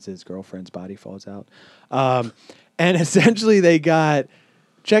 He opens it, his girlfriend's body falls out, and essentially they got.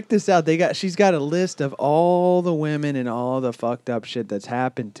 Check this out. She's got a list of all the women and all the fucked up shit that's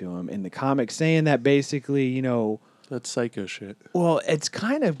happened to them in the comics, saying that basically, That's psycho shit. well, it's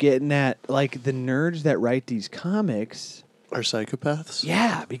kind of getting at like the nerds that write these comics. Are psychopaths?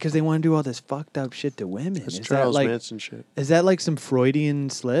 Yeah, because they want to do all this fucked up shit to women. That's Is Charles that like, Manson shit. Is that like some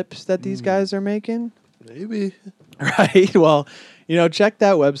Freudian slips that these guys are making? Maybe. Right. Well, check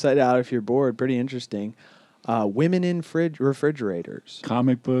that website out if you're bored. Pretty interesting. Women in refrigerators.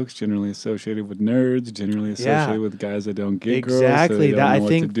 Comic books generally associated with nerds, generally associated with guys that don't get girls. Exactly. So I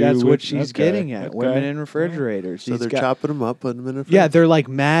think that's what she's Okay, getting at. okay. Women in refrigerators. So These they're guys- chopping them up, putting them in a fridge. Yeah, they're like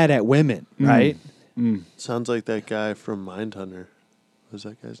mad at women, right? Sounds like that guy from Mindhunter. What was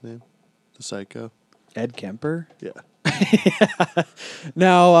that guy's name? The psycho? Ed Kemper. Yeah.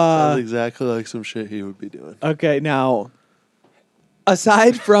 Now, Sounds exactly like some shit he would be doing. okay, now,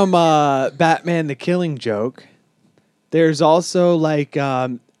 aside from Batman the Killing Joke, there's also like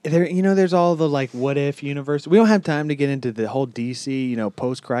there's all the like what if universe. We don't have time to get into the whole DC,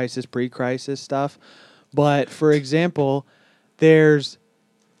 post-crisis, pre-crisis stuff. But for example, there's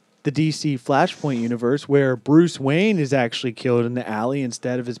the DC Flashpoint universe where Bruce Wayne is actually killed in the alley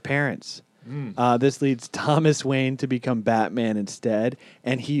instead of his parents. This leads Thomas Wayne to become Batman instead,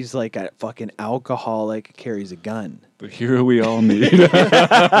 and he's like a fucking alcoholic, carries a gun. The hero we all need.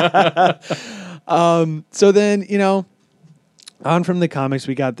 So then, on from the comics,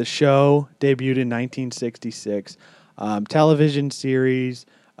 we got the show, debuted in 1966, television series.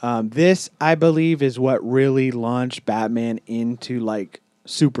 This, I believe, is what really launched Batman into like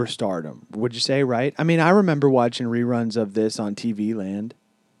superstardom. Would you say, right? I mean, I remember watching reruns of this on TV Land.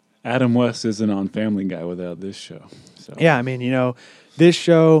 Adam West isn't on Family Guy without this show. So. Yeah, I mean, this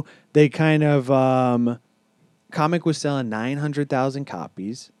show, they kind of, comic was selling 900,000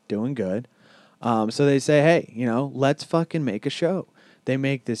 copies, doing good. So they say, hey, let's fucking make a show. They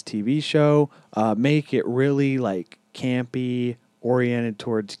make this TV show, make it really like campy, oriented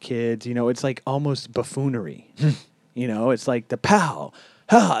towards kids. It's like almost buffoonery. It's like the pow,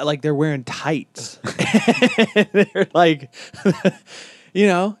 like they're wearing tights. They're like,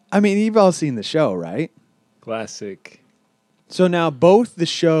 I mean, you've all seen the show, right? Classic. So now both the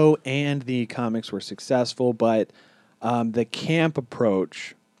show and the comics were successful, but the camp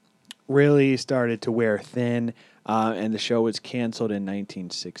approach really started to wear thin, and the show was canceled in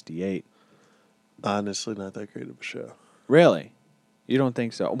 1968. Honestly, not that great of a show. Really? You don't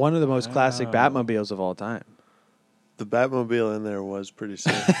think so? One of the most classic Batmobiles of all time. The Batmobile in there was pretty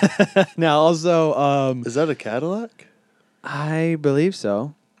sick. Now, also... Is that a Cadillac? I believe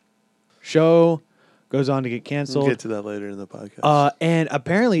so. Show goes on to get canceled. We'll get to that later in the podcast. And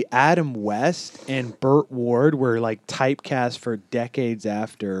apparently Adam West and Burt Ward were like typecast for decades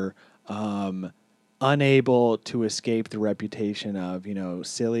after, unable to escape the reputation of,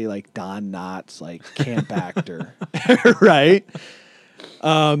 silly like Don Knotts, like camp actor. Right?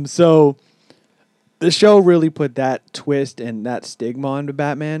 So the show really put that twist and that stigma onto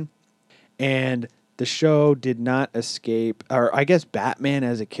Batman. And the show did not escape, or I guess Batman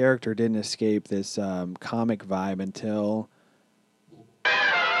as a character didn't escape this comic vibe until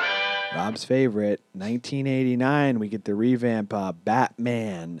Rob's favorite, 1989. We get the revamp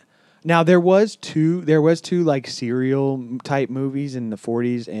Batman. Now there was two like serial type movies in the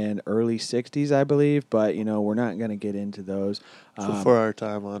 40s and early 60s, I believe, but we're not going to get into those. For our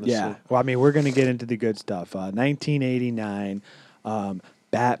time, honestly. Yeah. Well, I mean, we're going to get into the good stuff. 1989.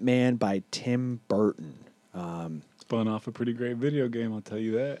 Batman by Tim Burton. Spun off a pretty great video game, I'll tell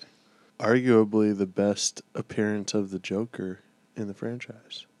you that. Arguably the best appearance of the Joker in the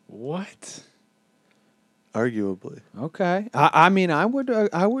franchise. What? Arguably. Okay. I mean, I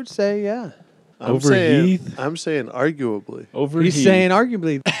would say, yeah. Over Heath? I'm saying arguably. Over He's Heath. saying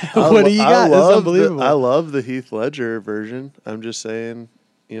arguably. What do you got? That's unbelievable. I love the Heath Ledger version. I'm just saying,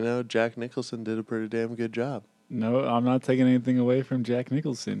 Jack Nicholson did a pretty damn good job. No, I'm not taking anything away from Jack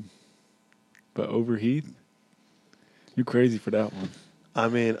Nicholson. But over Heath? You're crazy for that one. I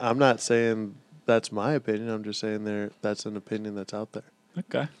mean, I'm not saying that's my opinion. I'm just saying that's an opinion that's out there.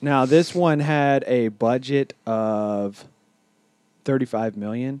 Okay. Now, this one had a budget of $35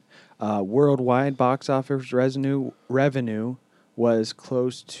 million. Worldwide box office revenue was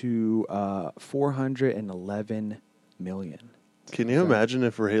close to $411 million. Can you imagine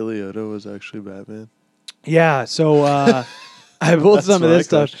if Ray Liotta was actually Batman? Yeah, so I pulled some of this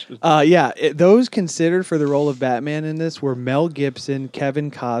stuff. Question. Those considered for the role of Batman in this were Mel Gibson, Kevin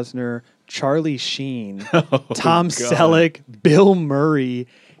Costner, Charlie Sheen, Tom Selleck, Bill Murray,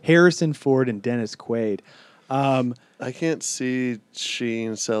 Harrison Ford, and Dennis Quaid. I can't see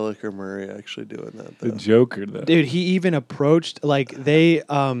Sheen, Selleck, or Murray actually doing that, though. The Joker, though. Dude, he even approached, like, they...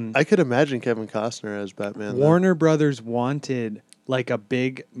 I could imagine Kevin Costner as Batman. Warner Brothers wanted... like a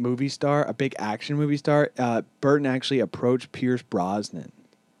big movie star, a big action movie star. Burton actually approached Pierce Brosnan.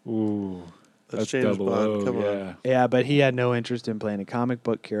 Ooh, that's James double Bond. O, Come on. yeah. Yeah, but he had no interest in playing a comic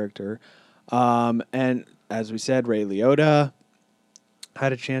book character. And as we said, Ray Liotta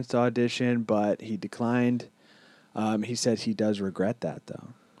had a chance to audition, but he declined. He said he does regret that,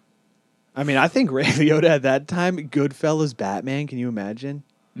 though. I mean, I think Ray Liotta at that time, Goodfellas Batman, can you imagine?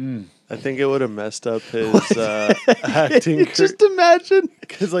 I think it would have messed up his acting. Just imagine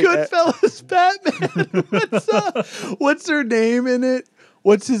like, Goodfellas Batman. What's her name in it?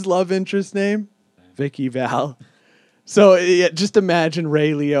 What's his love interest name? Vicky Val. So just imagine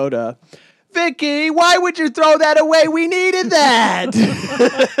Ray Liotta. Vicky, why would you throw that away? We needed that.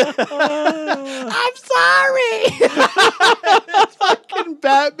 I'm sorry. It's fucking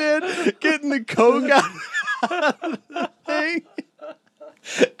Batman getting the coke out of the thing.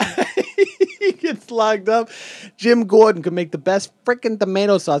 He gets locked up. Jim Gordon could make the best frickin'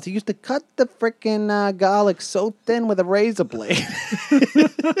 tomato sauce. He used to cut the frickin' garlic so thin with a razor blade.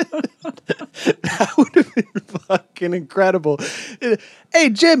 That would have been fucking incredible. Hey,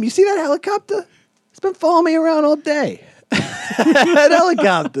 Jim, you see that helicopter? It's been following me around all day. That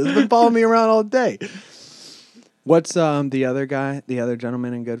helicopter's been following me around all day. What's the other guy, the other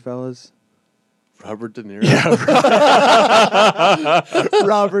gentleman in Goodfellas? Robert De Niro. Yeah,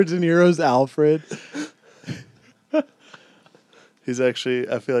 Robert De Niro's Alfred. He's actually,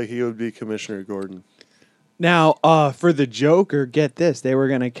 I feel like he would be Commissioner Gordon. Now, for the Joker, get this. They were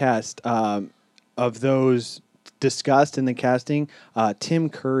going to cast, of those discussed in the casting, Tim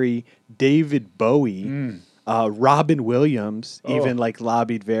Curry, David Bowie, Robin Williams, even like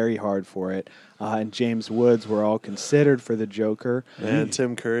lobbied very hard for it, and James Woods were all considered for the Joker. And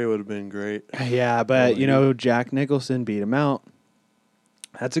Tim Curry would have been great. Yeah, but, Jack Nicholson beat him out.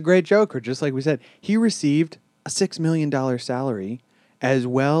 That's a great Joker, just like we said. He received a $6 million salary, as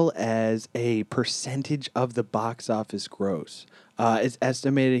well as a percentage of the box office gross. It's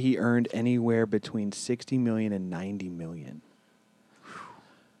estimated he earned anywhere between $60 million and $90 million.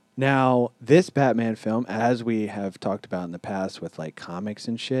 Now, this Batman film, as we have talked about in the past with like comics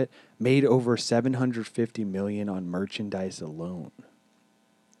and shit, made over $750 million on merchandise alone.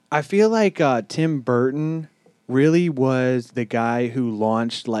 I feel like Tim Burton really was the guy who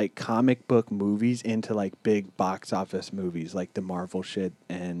launched like comic book movies into like big box office movies, like the Marvel shit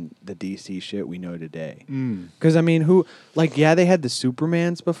and the DC shit we know today. Because I mean, they had the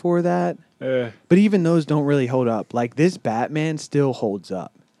Supermans before that, but even those don't really hold up. Like this Batman still holds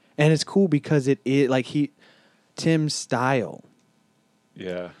up, and it's cool because Tim's style.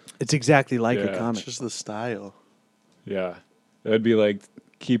 Yeah. It's exactly like a Yeah. comic. It's just the style. Yeah. That'd be like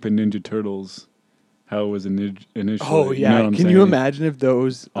keeping Ninja Turtles how it was initially. Oh, yeah. You know what I'm Can you saying? imagine if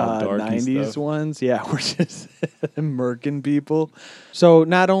those All dark and 90s stuff. ones, were just murking people? So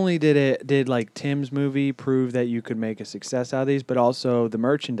not only did Tim's movie prove that you could make a success out of these, but also the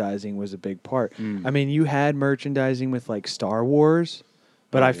merchandising was a big part. I mean, you had merchandising with like Star Wars,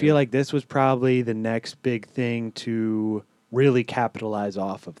 but I feel like this was probably the next big thing to really capitalize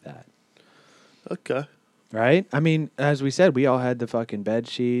off of that. Okay. Right? I mean, as we said, we all had the fucking bed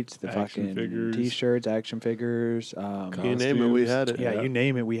sheets, the Action fucking figures. T-shirts, action figures. You name it, we had it. Yeah, you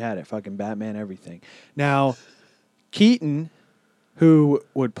name it, we had it. Fucking Batman, everything. Now, Keaton, who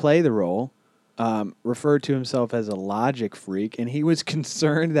would play the role, referred to himself as a logic freak, and he was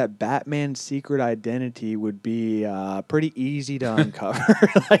concerned that Batman's secret identity would be pretty easy to uncover.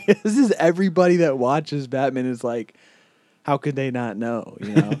 Like, this is everybody that watches Batman is like, how could they not know,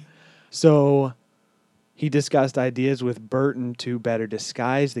 So he discussed ideas with Burton to better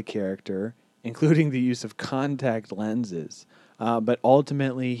disguise the character, including the use of contact lenses. But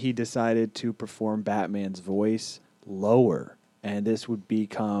ultimately, he decided to perform Batman's voice lower, and this would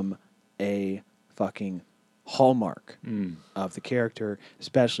become a fucking hallmark of the character,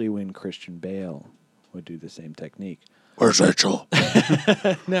 especially when Christian Bale would do the same technique. Where's Rachel?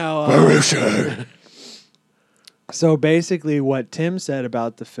 Now, Where is she? so basically, what Tim said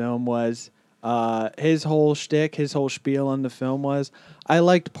about the film was his whole shtick, his whole spiel on the film was, I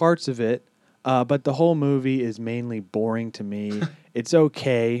liked parts of it, but the whole movie is mainly boring to me. It's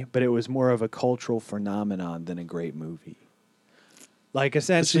okay, but it was more of a cultural phenomenon than a great movie. Like Is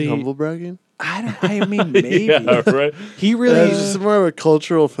he essentially, humble bragging? I mean, maybe. Yeah, right. He really. It's just more of a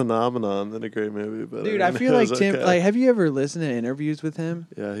cultural phenomenon than a great movie. But Dude, I I mean, feel it like was Tim. okay. Like, have you ever listened to interviews with him?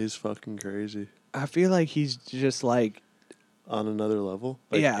 Yeah, he's fucking crazy. I feel like he's just like, On another level.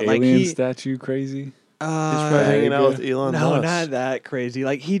 Like yeah, alien like he. statue crazy. He's probably hanging out with Elon No, Musk. not that crazy.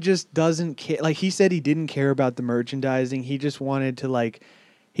 Like he just doesn't care. Like he said, he didn't care about the merchandising. He just wanted to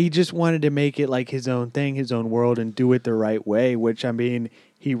make it like his own thing, his own world, and do it the right way. Which I mean,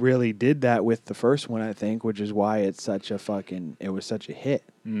 he really did that with the first one, I think, which is why it was such a hit.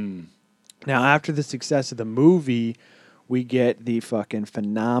 Now, after the success of the movie, we get the fucking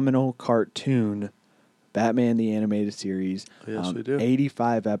phenomenal cartoon Batman the Animated Series. Yes, we do.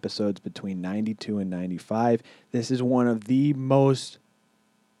 85 episodes between 92 and 95. This is one of the most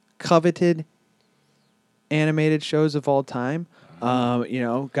coveted animated shows of all time.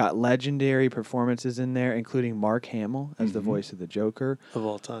 Got legendary performances in there, including Mark Hamill as the voice of the Joker. Of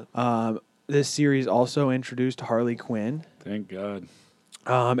all time. This series also introduced Harley Quinn. Thank God.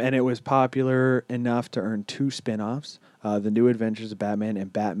 And it was popular enough to earn 2 spin-offs, The New Adventures of Batman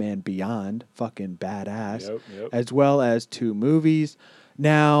and Batman Beyond, fucking badass, Yep. as well as 2 movies.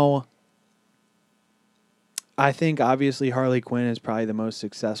 Now, I think obviously Harley Quinn is probably the most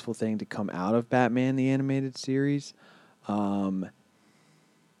successful thing to come out of Batman the Animated Series.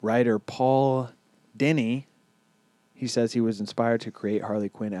 Writer Paul Dini, he says he was inspired to create Harley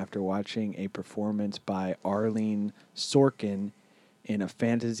Quinn after watching a performance by Arlene Sorkin in a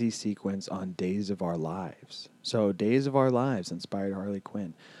fantasy sequence on Days of Our Lives. So Days of Our Lives inspired Harley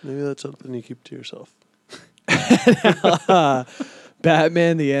Quinn. Maybe that's something you keep to yourself.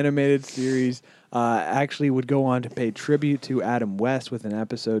 Batman, the animated series, actually would go on to pay tribute to Adam West with an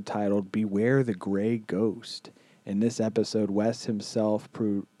episode titled Beware the Gray Ghost. In this episode, West himself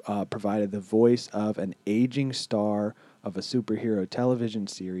provided the voice of an aging star of a superhero television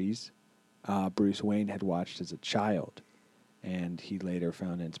series Bruce Wayne had watched as a child, and he later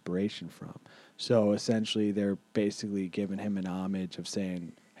found inspiration from. So essentially, they're basically giving him an homage of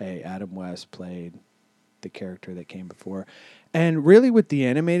saying, hey, Adam West played the character that came before. And really with the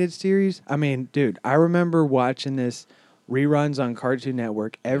animated series, I mean, dude, I remember watching this reruns on Cartoon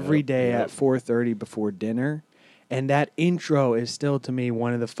Network every day at 4:30 before dinner. And that intro is still, to me,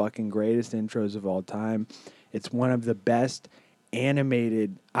 one of the fucking greatest intros of all time. It's one of the best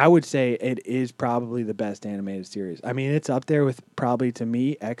animated, I would say it is probably the best animated series. I mean, it's up there with probably, to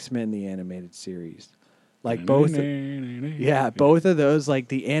me, X-Men, the animated series. Like both of those, like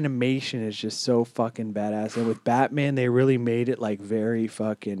the animation is just so fucking badass. And with Batman, they really made it like very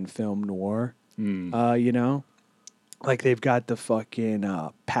fucking film noir. You know? Like they've got the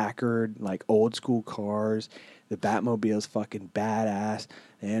fucking Packard, like old school cars. The Batmobile's fucking badass.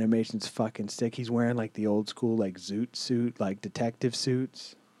 The animation's fucking sick. He's wearing like the old school like zoot suit, like detective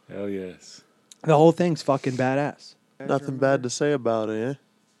suits. Hell yes. The whole thing's fucking badass. Nothing bad to say about it, eh?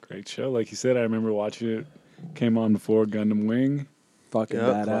 Great show. Like you said, I remember watching it. Came on before Gundam Wing. Fucking Yep.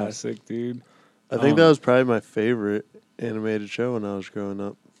 badass. Classic, dude. I think that was probably my favorite animated show when I was growing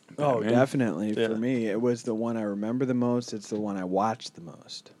up. Oh, Batman. definitely. Yeah. For me, it was the one I remember the most. It's the one I watched the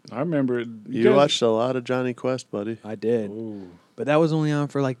most. I remember. You watched a lot of Johnny Quest, buddy. I did. Ooh. But that was only on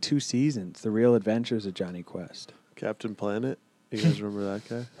for like 2 seasons. The Real Adventures of Johnny Quest. Captain Planet. You guys remember that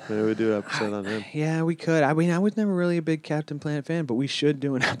guy? Maybe we do an episode on him. Yeah, we could. I mean, I was never really a big Captain Planet fan, but we should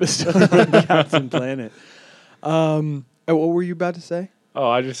do an episode on Captain Planet. What were you about to say? Oh,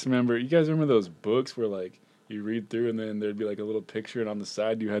 I just remember. You guys remember those books where like you read through and then there'd be like a little picture and on the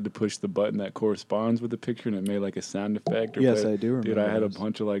side you had to push the button that corresponds with the picture and it made like a sound effect. Or Yes, I do remember Dude, I had a those.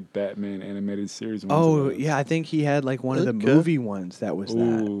 bunch of like Batman animated series. ones Oh, of those. yeah, I think he had like one of the Okay. movie ones that was that.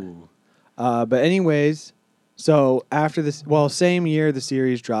 Ooh. But anyways, so after this, well, same year the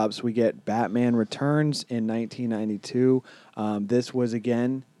series drops, we get Batman Returns in 1992. This was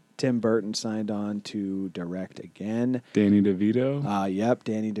again, Tim Burton signed on to direct again. Danny DeVito. Yep,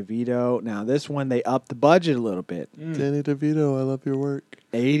 Danny DeVito. Now this one, they upped the budget a little bit. Danny DeVito, I love your work.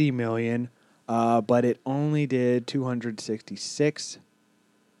 $80 million, but it only did $266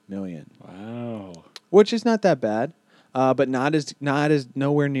 million. Wow. Which is not that bad, but not as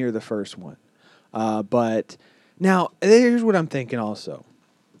nowhere near the first one. But now here's what I'm thinking also,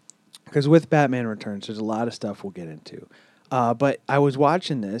 because with Batman Returns, there's a lot of stuff we'll get into. But I was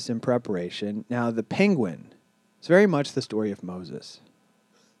watching this in preparation. Now the Penguin, it's very much the story of Moses.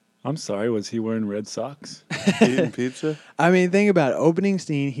 I'm sorry. Was he wearing red socks? Eating pizza? I mean, think about it. Opening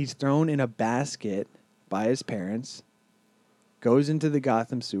scene, he's thrown in a basket by his parents, goes into the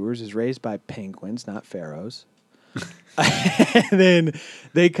Gotham sewers, is raised by penguins, not pharaohs. And then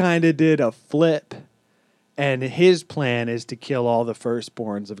they kind of did a flip, and his plan is to kill all the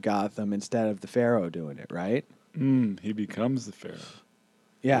firstborns of Gotham instead of the pharaoh doing it, right? He becomes the pharaoh.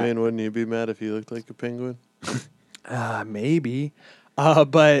 Yeah, I mean, wouldn't you be mad if you looked like a penguin? maybe.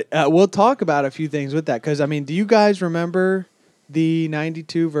 But we'll talk about a few things with that, because, I mean, do you guys remember the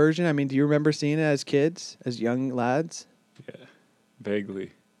 92 version? I mean, do you remember seeing it as kids, as young lads? Yeah.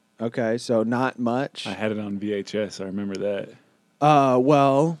 Vaguely. Okay, so not much. I had it on VHS. I remember that.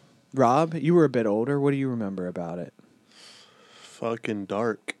 Well, Rob, you were a bit older. What do you remember about it? Fucking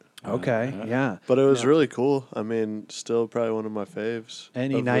dark. Okay, yeah. But it was really cool. I mean, still probably one of my faves.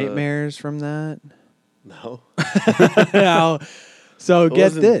 Any of the- nightmares from that? No. Now, so It get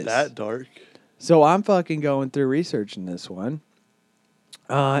wasn't this. that dark. So I'm fucking going through researching this one.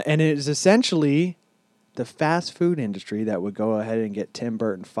 And it is essentially the fast food industry that would go ahead and get Tim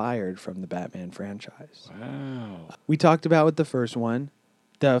Burton fired from the Batman franchise. Wow. We talked about with the first one,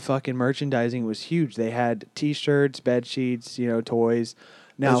 the fucking merchandising was huge. They had T-shirts, bed sheets, toys.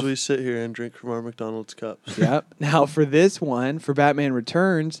 Now, As we sit here and drink from our McDonald's cups. yep. Now for this one, for Batman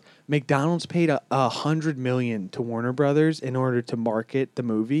Returns, McDonald's paid $100 million to Warner Brothers in order to market the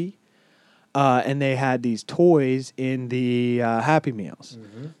movie, and they had these toys in the Happy Meals.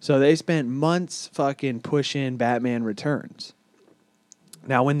 So they spent months fucking pushing Batman Returns.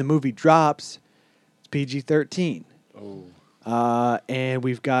 Now when the movie drops, it's PG-13. Oh. And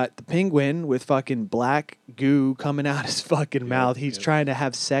we've got the penguin with fucking black goo coming out his fucking mouth. He's trying to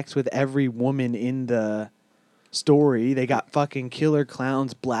have sex with every woman in the story. They got fucking killer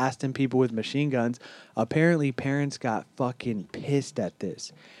clowns blasting people with machine guns. Apparently, parents got fucking pissed at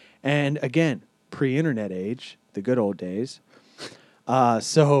this. And again, pre-internet age, the good old days.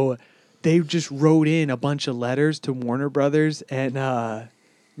 So they just wrote in a bunch of letters to Warner Brothers and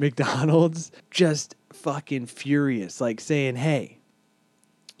McDonald's, just fucking furious, like saying, hey,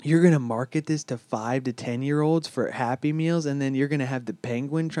 you're going to market this to 5 to 10-year-olds for Happy Meals, and then you're going to have the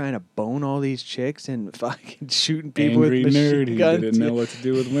Penguin trying to bone all these chicks and fucking shooting people Angry with machine nerd. He guns. didn't know what to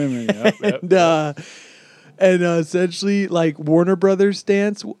do with women. Yep, And essentially, like, Warner Brothers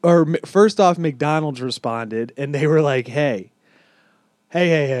stance, or first off, McDonald's responded, and they were like, hey.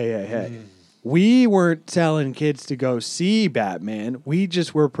 We weren't telling kids to go see Batman. We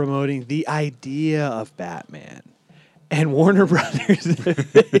just were promoting the idea of Batman. And Warner Brothers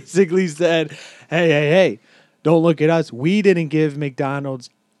basically said, hey, don't look at us. We didn't give McDonald's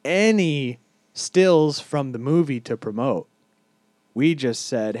any stills from the movie to promote. We just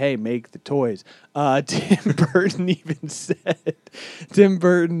said, hey, make the toys. Tim Burton even said,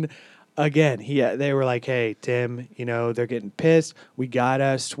 again, they were like, hey, Tim, they're getting pissed. We got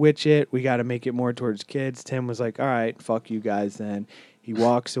to switch it. We got to make it more towards kids. Tim was like, all right, fuck you guys then. He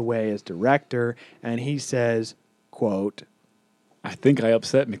walks away as director, and he says, quote, I think I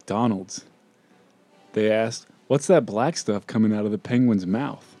upset McDonald's. They asked, what's that black stuff coming out of the Penguin's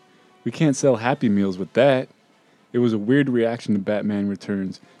mouth? We can't sell Happy Meals with that. It was a weird reaction to Batman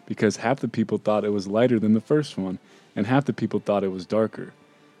Returns because half the people thought it was lighter than the first one, and half the people thought it was darker.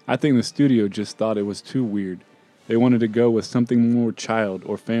 I think the studio just thought it was too weird. They wanted to go with something more child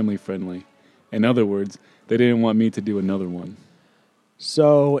or family friendly. In other words, they didn't want me to do another one.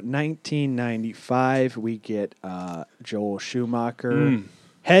 So, 1995, we get Joel Schumacher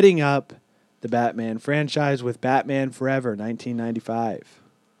heading up the Batman franchise with Batman Forever, 1995.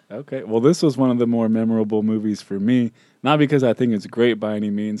 Okay, well, this was one of the more memorable movies for me. Not because I think it's great by any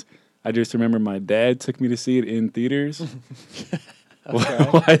means. I just remember my dad took me to see it in theaters. Okay.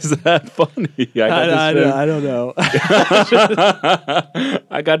 Why is that funny? I don't know.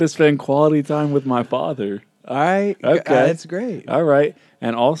 I got to spend quality time with my father. All right. Okay. That's great. All right.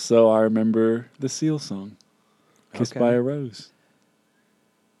 And also, I remember the Seal song, Kissed by a Rose.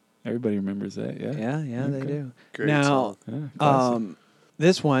 Everybody remembers that, yeah? Yeah, they do. Great now, song.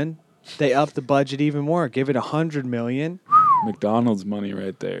 this one, they upped the budget even more. Give it $100 million. McDonald's money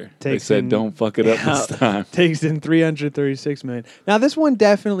right there. They Takes said, in- don't fuck it up this time. Takes in $336 million. Now, this one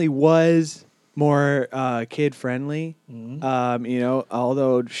definitely was more kid-friendly.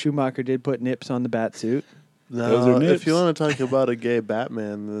 Although Schumacher did put nips on the bat suit. Those are No, nips. if you want to talk about a gay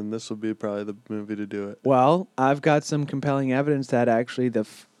Batman, then this would be probably the movie to do it. Well, I've got some compelling evidence that actually the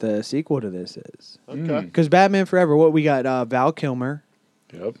sequel to this is. Okay. Because Batman Forever, what we got, Val Kilmer,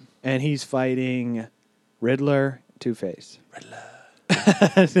 Yep. and he's fighting Riddler, Two-Face.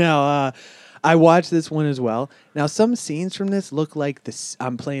 Now, I watched this one as well. Now, some scenes from this look like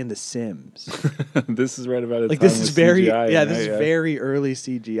I'm playing The Sims. This is right about a Like time this is with very CGI this is very early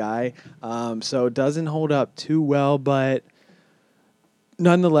CGI. So it doesn't hold up too well, but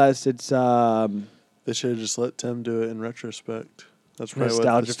nonetheless, it's They should have just let Tim do it in retrospect. That's probably what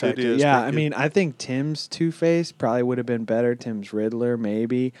the nostalgia factor. studio's Yeah, I thinking. mean, I think Tim's Two-Face probably would have been better. Tim's Riddler,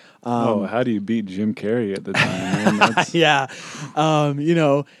 maybe. How do you beat Jim Carrey at the time, man? That's, Yeah.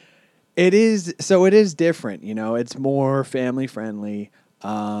 It is different, it's more family friendly.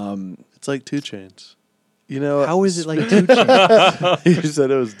 It's like 2 Chainz. How is it like Two Chainz? You said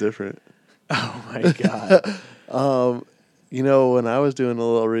it was different. Oh my God. When I was doing a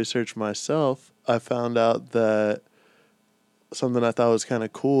little research myself, I found out that something I thought was kind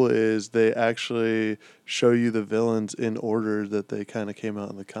of cool is they actually show you the villains in order that they kind of came out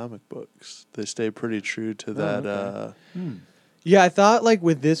in the comic books. They stay pretty true to that. Okay. Yeah, I thought like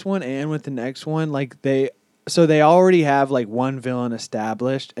with this one and with the next one, like they already have like one villain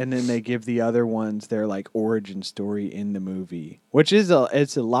established, and then they give the other ones their like origin story in the movie, which is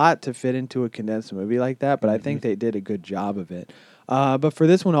it's a lot to fit into a condensed movie like that. But I think they did a good job of it. But for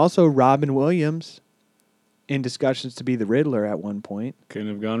this one, also Robin Williams in discussions to be the Riddler at one point. couldn't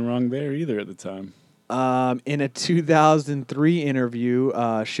have gone wrong there either at the time. In a 2003 interview,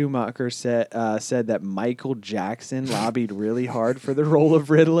 Schumacher said that Michael Jackson lobbied really hard for the role of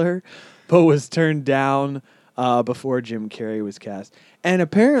Riddler, but was turned down before Jim Carrey was cast. And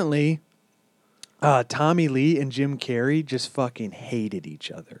apparently, Tommy Lee and Jim Carrey just fucking hated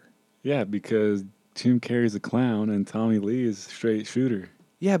each other. Yeah, because Jim Carrey's a clown and Tommy Lee is a straight shooter.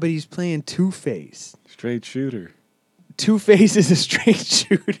 Yeah, but he's playing Two-Face. Straight shooter. Two-Face is a straight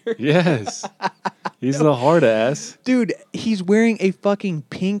shooter. Yes. He's a hard ass. Dude, he's wearing a fucking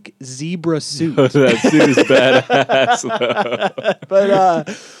pink zebra suit. That suit is badass.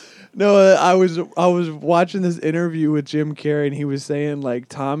 But no, I was watching this interview with Jim Carrey, and he was saying like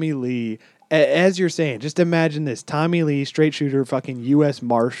Tommy Lee. As you're saying, just imagine this: Tommy Lee, straight shooter, fucking U.S.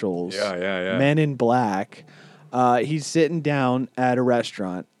 Marshals, Yeah. Men in Black. He's sitting down at a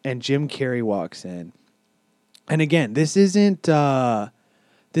restaurant, and Jim Carrey walks in. And again, this isn't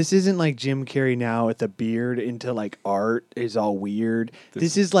like Jim Carrey now with a beard into like art is all weird.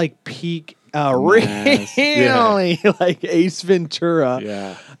 This is like peak really like Ace Ventura.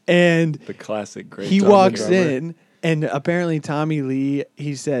 Yeah. And The classic great he Tom walks Carver. in, and apparently Tommy Lee,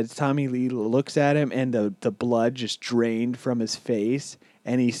 he said Tommy Lee looks at him, and the blood just drained from his face,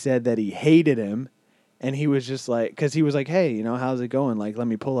 and he said that he hated him. And he was just like, because he was like, hey, how's it going? Like, let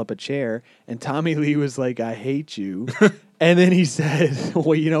me pull up a chair. And Tommy Lee was like, I hate you. And then he said,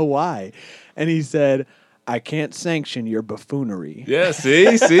 well, you know why? And he said, I can't sanction your buffoonery. Yeah, see?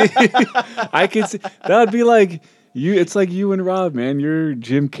 I could see. That would be like you. It's like you and Rob, man. You're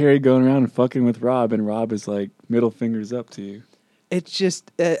Jim Carrey going around and fucking with Rob, and Rob is like middle fingers up to you. It's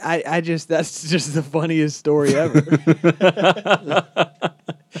just, that's just the funniest story ever.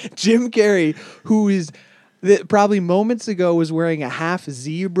 Jim Carrey, who is probably moments ago was wearing a half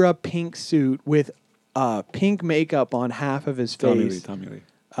zebra pink suit with pink makeup on half of his face. Tommy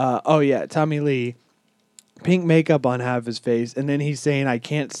Lee. Tommy Lee. Pink makeup on half his face, and then he's saying, I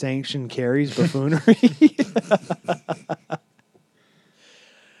can't sanction Carrey's buffoonery.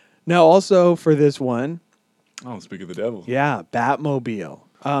 Now, also for this one, Oh, speak of the devil. yeah, Batmobile.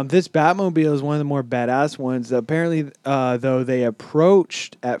 This Batmobile is one of the more badass ones. Apparently, though, they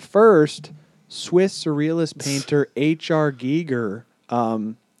approached at first Swiss surrealist painter H.R. Giger,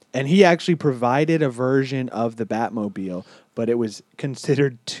 and he actually provided a version of the Batmobile, but it was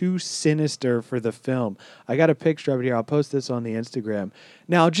considered too sinister for the film. I got a picture of it here. I'll post this on the Instagram.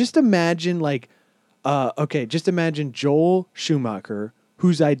 Now, just imagine just imagine Joel Schumacher,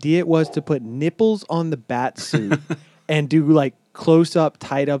 whose idea it was to put nipples on the bat suit and do like close-up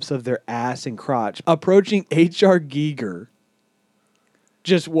tight-ups of their ass and crotch, approaching H.R. Giger,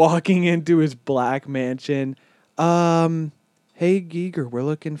 just walking into his black mansion. Hey, Giger, we're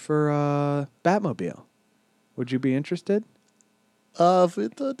looking for a Batmobile. Would you be interested? We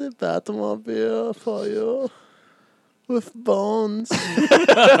do the Batmobile for you with bones.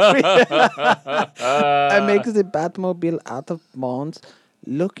 I make the Batmobile out of bones,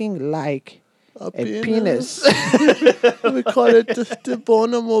 looking like a penis. We call it the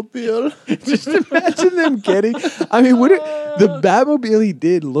Bonomobile. Just imagine them getting. I mean, the Batmobile he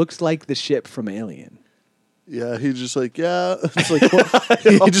did looks like the ship from Alien. Yeah, he's just like, yeah. It's like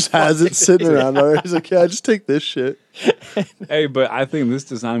he just has it sitting around there. He's like, yeah, just take this shit. Hey, but I think this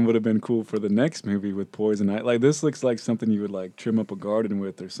design would have been cool for the next movie with Poison Ivy. Like, this looks like something you would like trim up a garden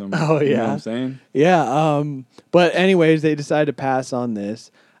with or something. Oh, You know yeah. what I'm saying? Yeah. But anyways, they decided to pass on this.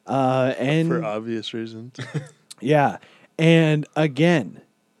 And For obvious reasons. yeah. And again,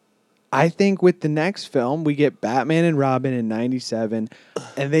 I think with the next film, we get Batman and Robin in 97,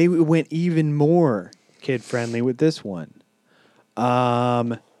 and they went even more kid-friendly with this one.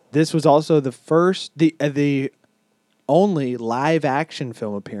 This was also the only live-action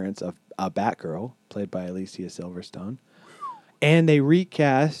film appearance of a Batgirl, played by Alicia Silverstone. And they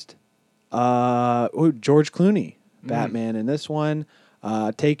recast George Clooney, Batman in this one,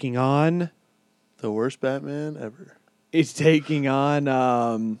 taking on... The worst Batman ever. He's taking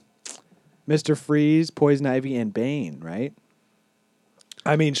on Mr. Freeze, Poison Ivy, and Bane, right?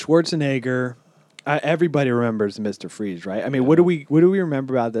 I mean, Schwarzenegger. Everybody remembers Mr. Freeze, right? I mean, what do we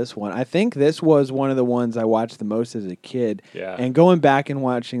remember about this one? I think this was one of the ones I watched the most as a kid. Yeah. And going back and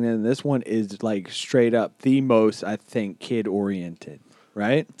watching it, this one is like straight up the most, I think, kid oriented,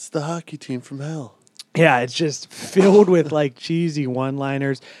 right? It's the hockey team from hell. Yeah, it's just filled with like cheesy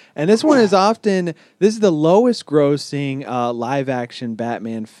one-liners. And this one is this is the lowest grossing live action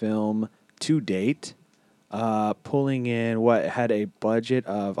Batman film to date. Pulling in what had a budget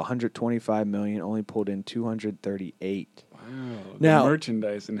of $125 million, only pulled in $238. Wow. Now- The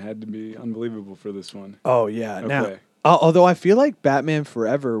merchandising had to be unbelievable for this one. Oh yeah. Okay. Now, although I feel like Batman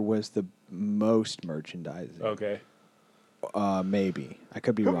Forever was the most merchandising. Okay. Maybe I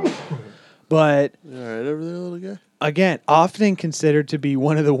could be wrong, but You all right over there, little guy? again, often considered to be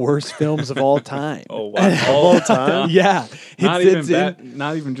one of the worst films of all time. Oh, wow. All time? Yeah, Not it's even in-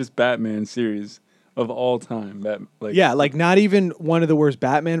 not even just Batman series of all time. Like not even one of the worst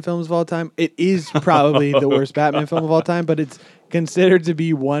Batman films of all time. It is probably the worst Batman film of all time, but it's considered to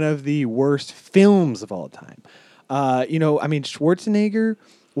be one of the worst films of all time. I mean, Schwarzenegger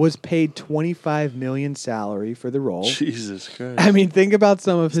was paid $25 million salary for the role. Jesus Christ. I mean, think about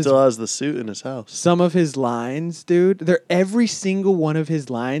some of his Still has the suit in his house. some of his lines, dude. Every single one of his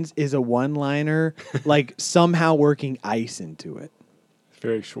lines is a one-liner, like somehow working ice into it.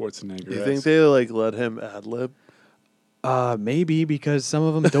 Very Schwarzenegger. You think they like let him ad lib? Maybe because some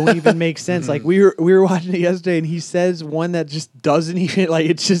of them don't even make sense. Like we were watching it yesterday, and he says one that just doesn't even like.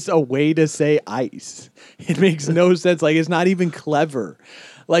 It's just a way to say ice. It makes no sense. Like it's not even clever.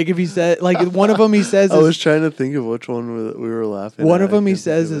 Like if he said, like one of them he says, I was trying to think of which one we were laughing. one at. of them I he can't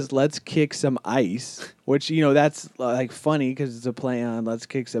think says of is it. "Let's kick some ice," which that's like funny because it's a play on "Let's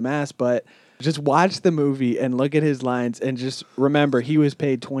kick some ass." But just watch the movie and look at his lines, and just remember he was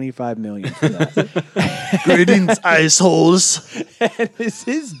paid $25 million for that. Greetings, ice holes. And is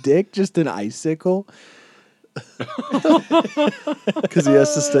his dick just an icicle? Because he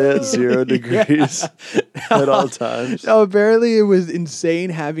has to stay at 0 degrees at all times. No, apparently it was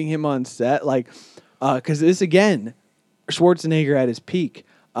insane having him on set. Like, because this again, Schwarzenegger at his peak.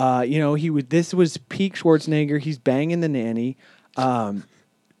 This was peak Schwarzenegger. He's banging the nanny.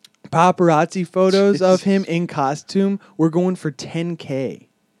 Paparazzi photos of him in costume were going for $10K.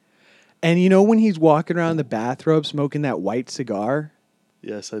 And when he's walking around the bathrobe smoking that white cigar?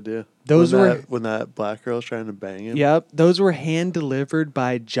 Yes, I do. Those when that black girl's trying to bang him. Yep, those were hand delivered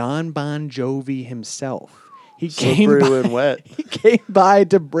by John Bon Jovi himself. He Slippery when wet. He came by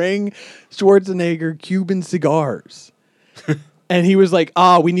to bring Schwarzenegger Cuban cigars. And he was like,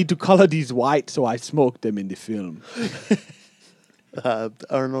 we need to color these white, so I smoked them in the film.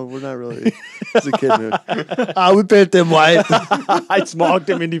 Arnold, we're not really. It's a kid movie. We paint them white. I smoked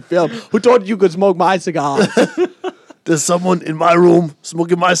them in the film. Who told you could smoke my cigars? There's someone in my room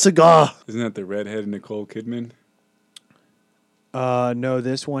smoking my cigar. Isn't that the redhead Nicole Kidman? No,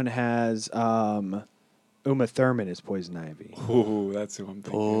 this one has Uma Thurman as Poison Ivy. Oh, that's who I'm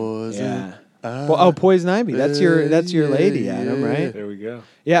thinking. Yeah. Poison Ivy. That's your lady, Adam, right? There we go.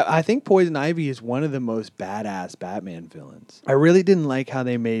 Yeah, I think Poison Ivy is one of the most badass Batman villains. I really didn't like how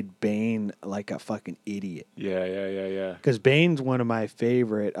they made Bane like a fucking idiot. Yeah. Because Bane's one of my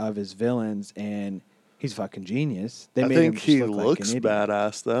favorite of his villains, and he's fucking genius. They I made think him just he look looks like an idiot.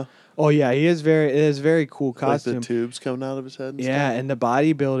 badass though. Oh yeah, he is very. It is very cool Like costume. the tubes coming out of his head. And Yeah, stuff. and the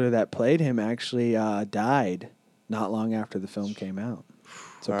bodybuilder that played him actually died not long after the film came out.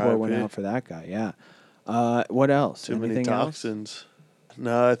 So poor went R.I.P. out for that guy. Yeah. What else? Too Anything many else? toxins.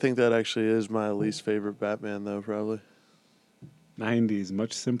 No, I think that actually is my least favorite Batman though. Probably. 90s,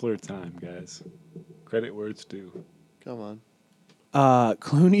 much simpler time, guys. Credit where it's due. Come on.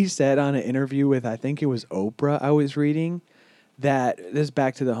 Clooney said on an interview with, I think it was Oprah I was reading, that this is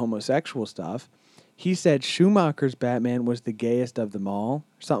back to the homosexual stuff. He said Schumacher's Batman was the gayest of them all,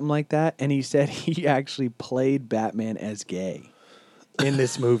 something like that. And he said he actually played Batman as gay in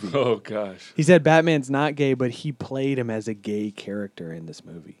this movie. Oh, gosh. He said Batman's not gay, but he played him as a gay character in this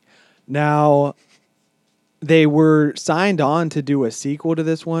movie. Now, they were signed on to do a sequel to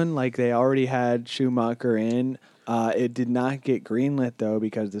this one. Like, they already had Schumacher in. It did not get greenlit, though,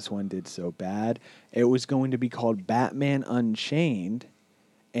 because this one did so bad. It was going to be called Batman Unchained.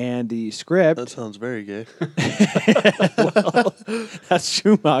 And the script... That sounds very gay. Well, that's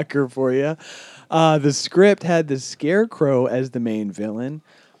Schumacher for you. The script had the Scarecrow as the main villain.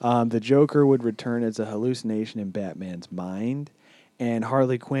 The Joker would return as a hallucination in Batman's mind. And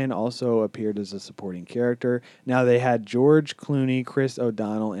Harley Quinn also appeared as a supporting character. Now, they had George Clooney, Chris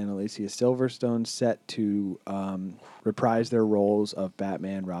O'Donnell, and Alicia Silverstone set to reprise their roles of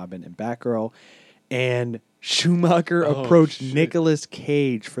Batman, Robin, and Batgirl. And Schumacher approached Nicolas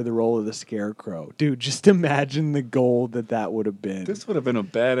Cage for the role of the Scarecrow. Dude, just imagine the gold that would have been. This would have been a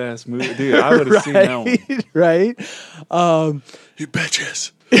badass movie. Dude, I would have seen that one. Right? You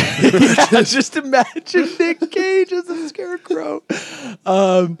bitches. Yeah, just imagine Nick Cage as a Scarecrow.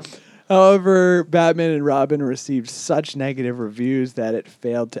 However, Batman and Robin received such negative reviews that it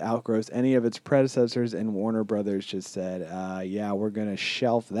failed to outgross any of its predecessors, and Warner Brothers just said, yeah, we're going to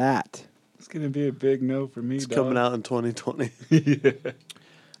shelf that. It's going to be a big no for me, It's coming out in 2020.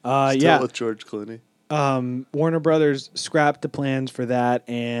 Yeah. Still with George Clooney. Warner Brothers scrapped the plans for that,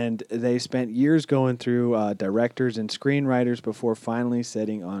 and they spent years going through directors and screenwriters before finally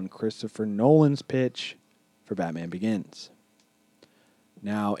setting on Christopher Nolan's pitch for Batman Begins.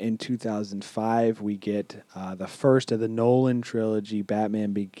 Now, in 2005, we get the first of the Nolan trilogy,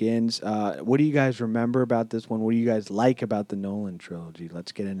 Batman Begins. What do you guys remember about this one? What do you guys like about the Nolan trilogy?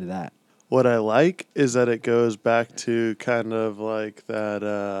 Let's get into that. What I like is that it goes back to kind of like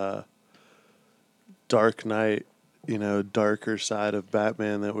that Dark Knight, darker side of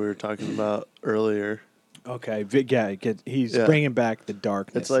Batman that we were talking about earlier. Okay, he's Yeah. bringing back the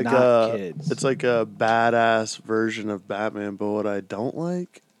darkness, It's like not kids. it's like a badass version of Batman, but what I don't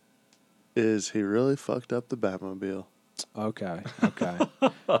like is he really fucked up the Batmobile. Okay.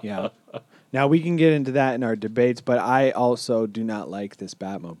 Yeah. Now we can get into that in our debates, but I also do not like this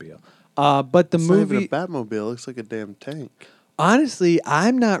Batmobile. But the It's movie, not even a Batmobile. It looks like a damn tank. honestly,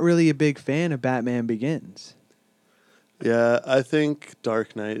 I'm not really a big fan of Batman Begins. Yeah, I think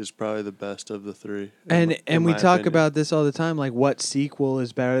Dark Knight is probably the best of the three. And in we my talk opinion. about this all the time, like what sequel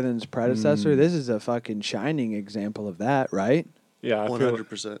is better than its predecessor? This is a fucking shining example of that, right? Yeah, I feel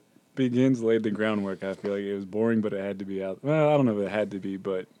 100%. Begins laid the groundwork. I feel like it was boring, but it had to be out. Well, I don't know if it had to be,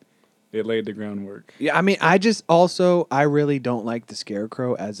 but it laid the groundwork. Yeah, I mean, I really don't like the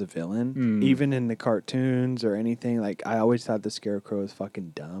Scarecrow as a villain, even in the cartoons or anything. Like, I always thought the Scarecrow was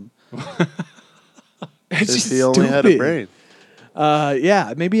fucking dumb. It's If just he only had a stupid. brain.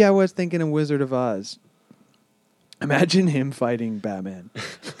 Yeah, maybe I was thinking of Wizard of Oz. Imagine him fighting Batman.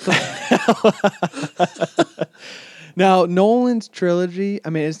 Now, Nolan's trilogy, I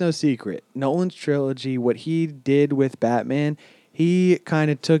mean, it's no secret. Nolan's trilogy, what he did with Batman, he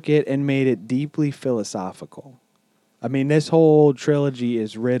kind of took it and made it deeply philosophical. I mean, this whole trilogy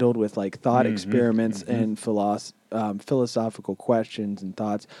is riddled with like thought experiments and philosophical questions and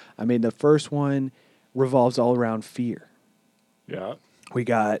thoughts. I mean, the first one revolves all around fear. Yeah. We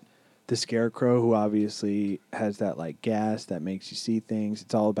got the Scarecrow, who obviously has that like gas that makes you see things.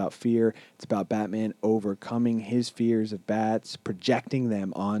 It's all about fear. It's about Batman overcoming his fears of bats, projecting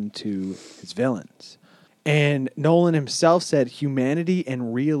them onto his villains. And Nolan himself said humanity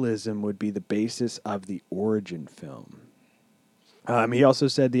and realism would be the basis of the origin film. He also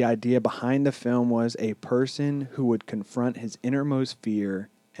said the idea behind the film was a person who would confront his innermost fear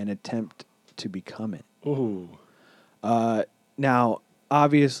and attempt to become it. Ooh. Now,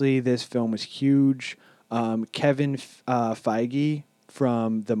 obviously, this film was huge. Kevin Feige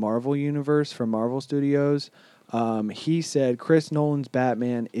from the Marvel Universe, from Marvel Studios, he said Chris Nolan's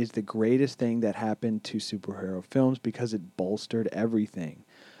Batman is the greatest thing that happened to superhero films because it bolstered everything.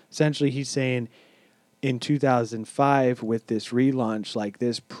 Essentially, he's saying in 2005, with this relaunch, like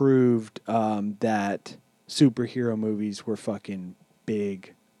this proved that superhero movies were fucking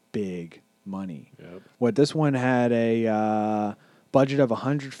big money. Yep. What this one had a budget of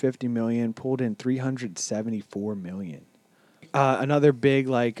 $150 million, pulled in $374 million. Another big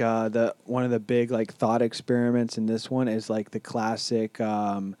one of the big like thought experiments in this one is like the classic.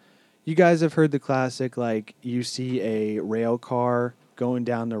 You guys have heard the classic, like you see a rail car going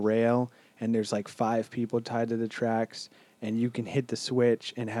down the rail and there's like 5 people tied to the tracks and you can hit the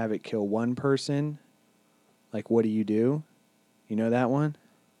switch and have it kill one person. Like, what do? You know that one?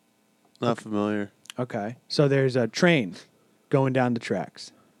 Not familiar. Okay. So there's a train going down the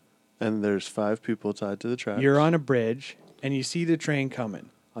tracks. And there's 5 people tied to the tracks. You're on a bridge, and you see the train coming.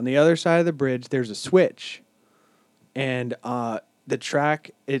 On the other side of the bridge, there's a switch, and the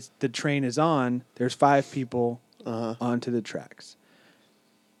train is on. There's 5 people onto the tracks,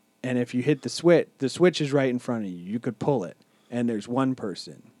 and if you hit the switch is right in front of you. You could pull it, and there's one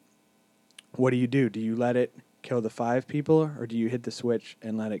person. What do? Do you let it kill the 5 people, or do you hit the switch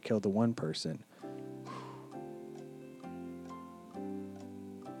and let it kill the one person?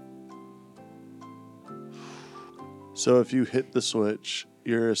 So if you hit the switch,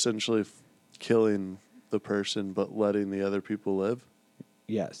 you're essentially killing the person but letting the other people live?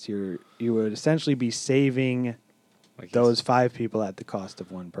 Yes, you would essentially be saving Like those 5 people at the cost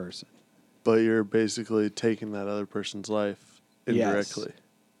of one person. But you're basically taking that other person's life indirectly.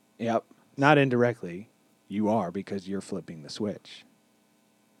 Yes. Yep. Not indirectly. You are, because you're flipping the switch.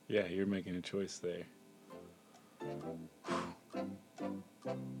 Yeah, you're making a choice there.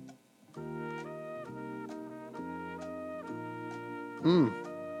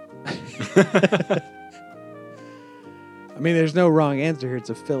 I mean, there's no wrong answer here. It's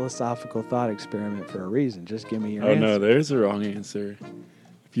a philosophical thought experiment for a reason. Just give me your answer. Oh, no, there's a wrong answer.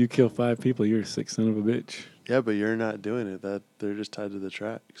 If you kill 5 people, you're a sick son of a bitch. Yeah, but you're not doing it. That they're just tied to the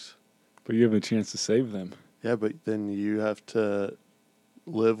tracks. But you have a chance to save them. Yeah, but then you have to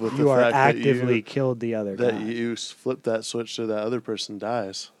live with You the are fact actively killed the other that guy. you flip that switch so that other person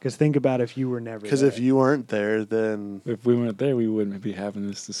dies. Because think about if you were never Because there. if you weren't there, then If we weren't there, we wouldn't be having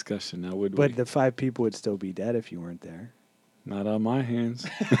this discussion now, would we? But the 5 people would still be dead if you weren't there. Not on my hands.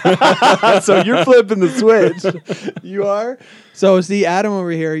 So you're flipping the switch. You are? So see, Adam over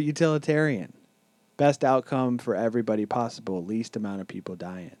here, utilitarian. Best outcome for everybody possible, least amount of people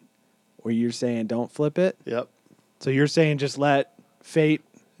dying. Or you're saying don't flip it? yep, So you're saying just let fate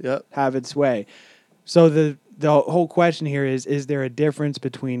yep. have its way. So the whole question here is there a difference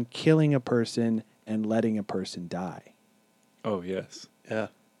between killing a person and letting a person die. Oh, yes. Yeah.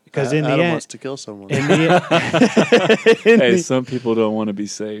 Because in the Adam end, wants to kill someone. Hey, some people don't want to be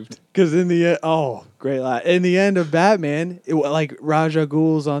saved. Because in the end, great line. In the end of Batman, like Raja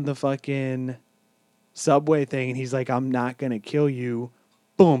Ghul's on the fucking subway thing, and he's like, "I'm not gonna kill you,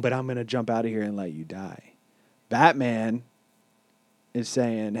 boom, but I'm gonna jump out of here and let you die." Batman is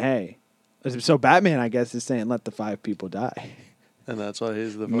saying, "Hey," so Batman, I guess, is saying, "Let the 5 people die." And that's why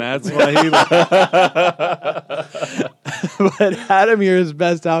he's the And fucking that's man. why he. But Adam here is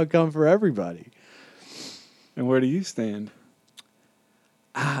best outcome for everybody. And where do you stand?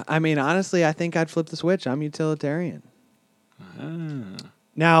 I mean, honestly, I think I'd flip the switch. I'm utilitarian. Ah.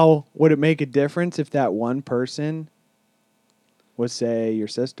 Now, would it make a difference if that one person was, say, your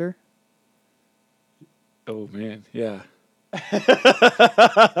sister? Oh, man. Yeah.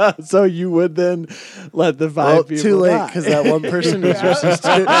 So you would then let the 5 Well, people too late die. because that one person was your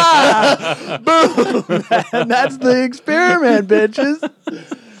sister. Boom! And that's the experiment, bitches.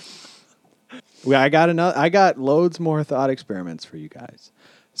 I got loads more thought experiments for you guys.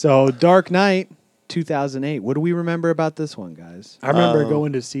 So, Dark Knight, 2008. What do we remember about this one, guys? I remember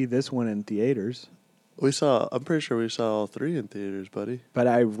going to see this one in theaters, I'm pretty sure we saw all 3 in theaters, buddy. but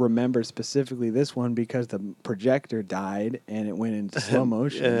I remember specifically this one because the projector died and it went into slow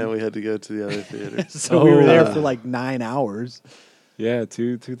motion. And we had to go to the other theater. So we were there for like 9 hours. Yeah,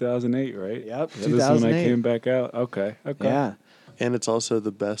 2008, right? Yep, Yeah, this is when 2008. I came back out. Okay. Yeah. And it's also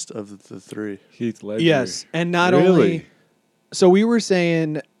the best of the 3. Heath Ledger. Yes, and not Really? only. So we were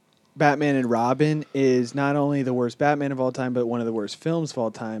saying Batman and Robin is not only the worst Batman of all time, but one of the worst films of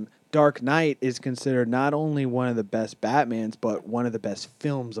all time. Dark Knight is considered not only one of the best Batmans, but one of the best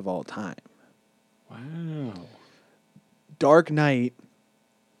films of all time. Wow. Dark Knight,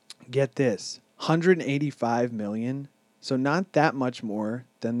 get this, 185 million, so not that much more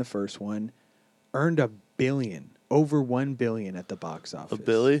than the first one, earned $1 billion, over $1 billion at the box office. A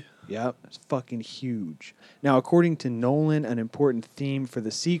Billy? Yep, it's fucking huge. Now, according to Nolan, an important theme for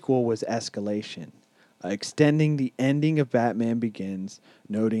the sequel was escalation, extending the ending of Batman Begins,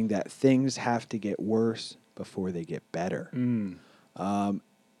 noting that things have to get worse before they get better.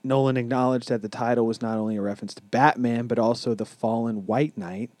 Nolan acknowledged that the title was not only a reference to Batman, but also the fallen White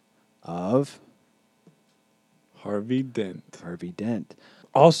Knight of Harvey Dent. Harvey Dent.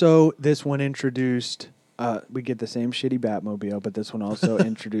 Also, this one introduced, we get the same shitty Batmobile, but this one also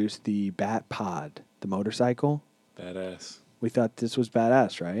introduced the Bat Pod, the motorcycle. Badass. We thought this was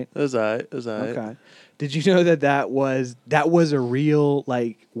badass, right? It was all right. Okay. Did you know that was a real,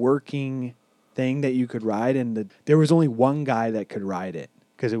 like, working thing that you could ride, and there was only one guy that could ride it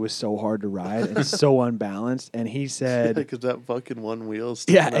because it was so hard to ride and so unbalanced. And he said, Because that fucking one wheel's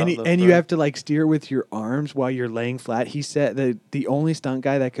yeah, and you have to like steer with your arms while you're laying flat. He said that the only stunt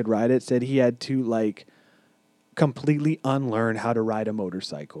guy that could ride it said he had to like completely unlearn how to ride a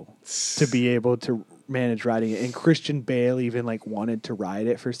motorcycle to be able to manage riding it. And Christian Bale even like wanted to ride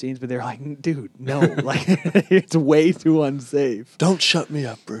it for scenes, but they're like, dude, no, like it's way too unsafe. Don't shut me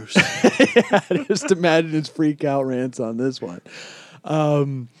up, Bruce. Yeah, just imagine his freak out rants on this one. Our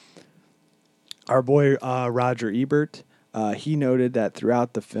boy Roger Ebert, he noted that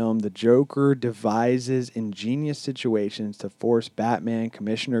throughout the film, the Joker devises ingenious situations to force Batman,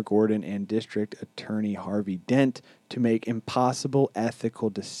 Commissioner Gordon, and District Attorney Harvey Dent to make impossible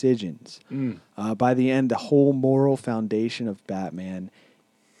ethical decisions. By the end, the whole moral foundation of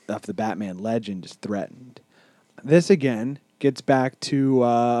the Batman legend is threatened. This, again, gets back to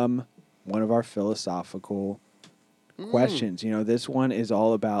one of our philosophical questions. You know, this one is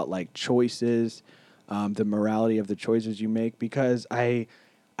all about like choices, the morality of the choices you make, because I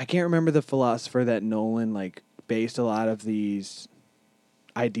can't remember the philosopher that Nolan like based a lot of these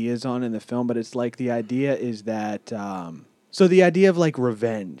ideas on in the film, but it's like the idea is that so the idea of like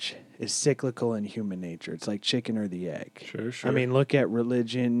revenge is cyclical in human nature. It's like chicken or the egg. Sure. I mean, look at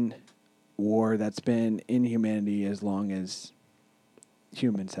religion, war that's been in humanity as long as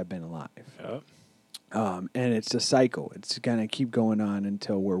humans have been alive. Yep. And it's a cycle. It's going to keep going on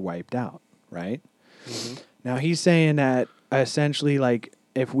until we're wiped out, right? Mm-hmm. Now, he's saying that essentially, like,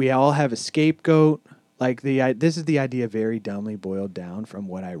 if we all have a scapegoat, like, this is the idea very dumbly boiled down from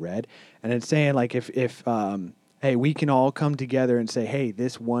what I read. And it's saying, like, if hey, we can all come together and say, hey,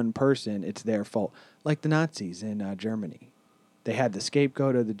 this one person, it's their fault. Like the Nazis in Germany. They had the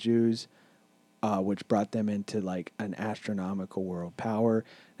scapegoat of the Jews, which brought them into like an astronomical world power.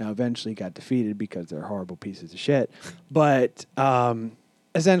 Now, eventually got defeated because they're horrible pieces of shit. But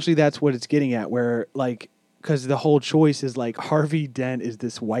essentially, that's what it's getting at, where like, because the whole choice is like Harvey Dent is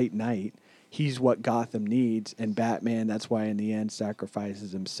this white knight. He's what Gotham needs, and Batman, that's why in the end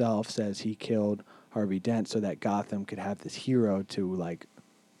sacrifices himself, says he killed Harvey Dent so that Gotham could have this hero to like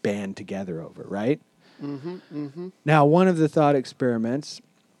band together over, right? Now, one of the thought experiments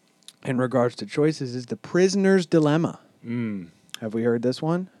in regards to choices is the prisoner's dilemma. Have we heard this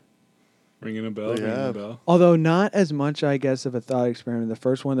one? Ringing a bell. Yeah. Ringing a bell. Although not as much, I guess, of a thought experiment. The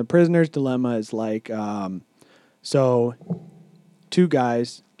first one, the prisoner's dilemma, is like, so two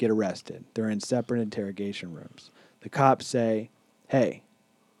guys get arrested. They're in separate interrogation rooms. The cops say, hey,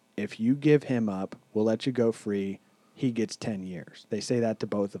 if you give him up, we'll let you go free. He gets 10 years. They say that to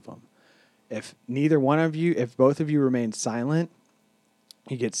both of them. If both of you remain silent,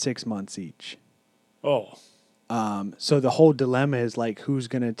 you get 6 months each. Oh. So the whole dilemma is like, who's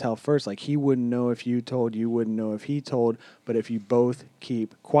going to tell first? Like, he wouldn't know if you told, you wouldn't know if he told. But if you both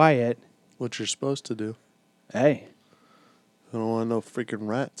keep quiet, What you're supposed to do. hey, I don't want no freaking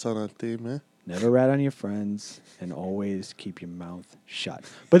rats on that theme, man. never rat on your friends and always keep your mouth shut.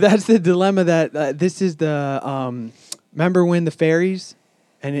 But that's the dilemma that this is the, remember when the fairies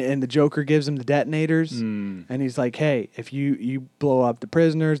and the Joker gives them the detonators? And he's like, hey, if you blow up the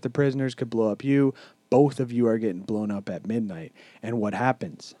prisoners could blow up you. Both of you are getting blown up at midnight. And what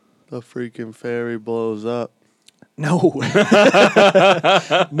happens? The freaking fairy blows up. No.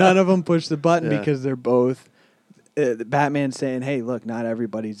 None of them push the button Yeah. because they're both... Batman's saying, hey, look, not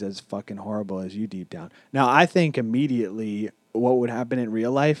everybody's as fucking horrible as you deep down. Now, I think immediately what would happen in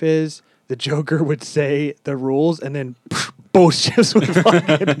real life is the Joker would say the rules and then both ships would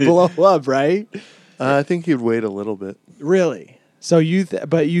fucking blow up, right? I think he'd wait a little bit. Really? So you Yeah,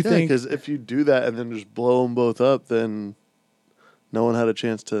 think... because if you do that and then just blow them both up, then no one had a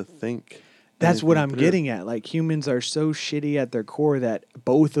chance to think. That's what anything I'm through. getting at. Like, humans are so shitty at their core that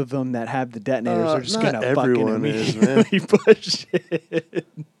both of them that have the detonators are just not going to fucking everyone is, immediately push it.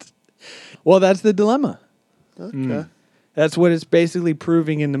 Well, that's the dilemma. Okay. That's what it's basically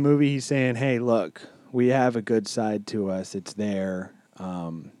proving in the movie. He's saying, hey, look, we have a good side to us. It's there.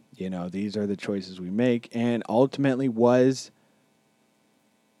 These are the choices we make. And ultimately was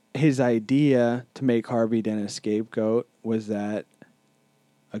his idea to make Harvey Dent a scapegoat. Was that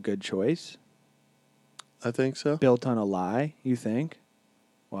a good choice? I think so. Built on a lie, you think?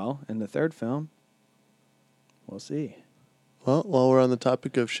 Well, in the third film, we'll see. Well, while we're on the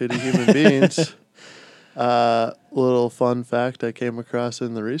topic of shitty human beings, little fun fact I came across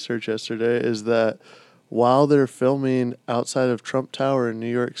in the research yesterday is that while they're filming outside of Trump Tower in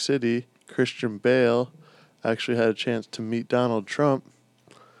New York City, Christian Bale actually had a chance to meet Donald Trump.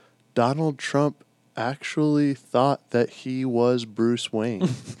 Donald Trump actually thought that he was Bruce Wayne.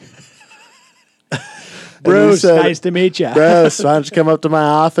 Bruce, nice to meet you. Bruce, why don't you come up to my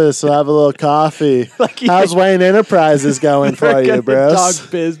office? We'll have a little coffee. How's Wayne Enterprises going for you, Bruce? Talk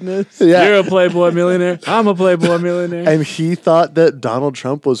business. Yeah. You're a Playboy millionaire. I'm a Playboy millionaire. And he thought that Donald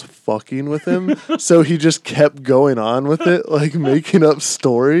Trump was fucking with him. So he just kept going on with it, like making up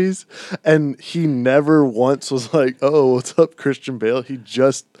stories. And he never once was like, oh, what's up, Christian Bale?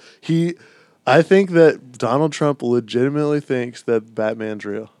 I think that Donald Trump legitimately thinks that Batman's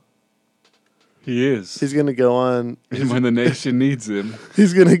real. He is. He's going to go on. And when the nation needs him.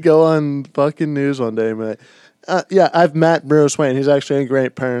 He's going to go on fucking news one day and be like, yeah, I've met Bruce Wayne. He's actually a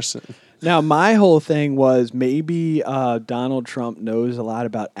great person. Now, my whole thing was maybe Donald Trump knows a lot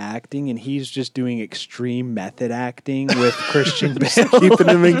about acting, and he's just doing extreme method acting with Christian Bale. Keeping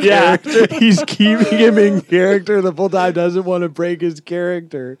him in character. He's keeping him in character the full time, doesn't want to break his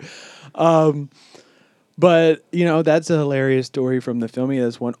character. But, that's a hilarious story from the filming of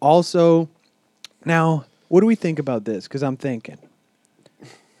this one. Also, now, what do we think about this? Because I'm thinking.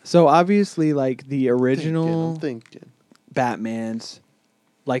 So, obviously, like, the original I'm thinking. Batmans,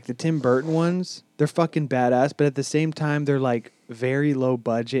 like the Tim Burton ones, they're fucking badass, but at the same time, they're, like, very low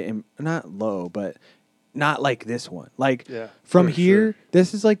budget. And not low, but not like this one. Like, from for here, sure.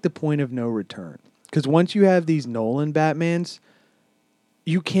 this is, like, the point of no return. Because once you have these Nolan Batmans,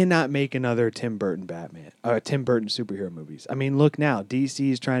 you cannot make another Tim Burton Batman, Tim Burton superhero movies. I mean, look now.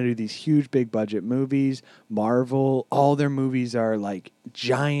 DC is trying to do these huge, big budget movies. Marvel, all their movies are like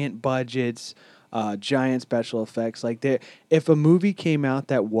giant budgets, giant special effects. Like, if a movie came out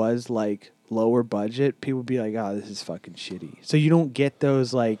that was like lower budget, people would be like, "Oh, this is fucking shitty." So you don't get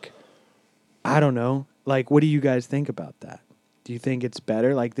those like, I don't know. Like, what do you guys think about that? Do you think it's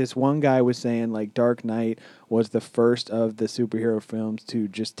better? Like, this one guy was saying, like, Dark Knight was the first of the superhero films to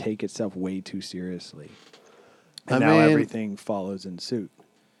just take itself way too seriously. And now everything follows in suit.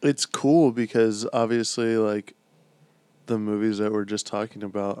 It's cool because obviously, like, the movies that we're just talking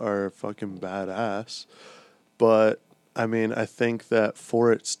about are fucking badass. But, I mean, I think that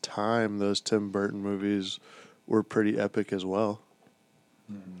for its time, those Tim Burton movies were pretty epic as well.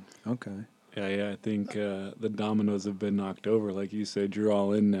 Mm-hmm. Okay. Yeah. I think the dominoes have been knocked over. Like you said, you're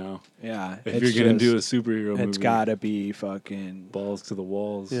all in now. Yeah. If you're going to do a superhero movie, it's got to be fucking... balls to the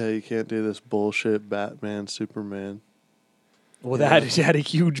walls. Yeah, you can't do this bullshit Batman, Superman. Well, that had a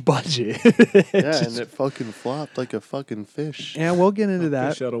huge budget. Yeah, and it fucking flopped like a fucking fish. Yeah, we'll get into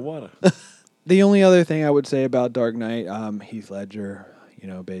that. Fish out of water. The only other thing I would say about Dark Knight, Heath Ledger,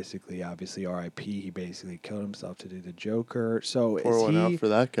 basically, obviously, R.I.P. He basically killed himself to do the Joker. So Pour one out for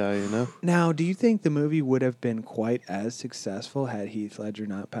that guy, Now, do you think the movie would have been quite as successful had Heath Ledger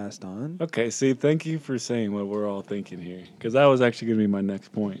not passed on? Okay, see, thank you for saying what we're all thinking here, because that was actually going to be my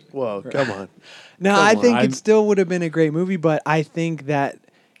next point. Whoa, come on. No, I think it still would have been a great movie, but I think that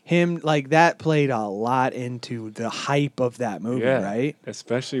that played a lot into the hype of that movie, right?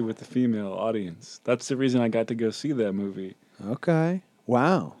 Especially with the female audience. That's the reason I got to go see that movie. Okay.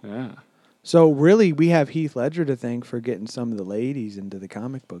 Wow. Yeah. So really, we have Heath Ledger to thank for getting some of the ladies into the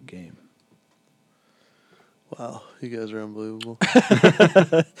comic book game. Wow, you guys are unbelievable.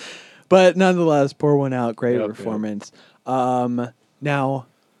 But nonetheless, pour one out. Great performance. Now,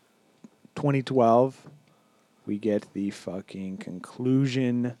 2012, we get the fucking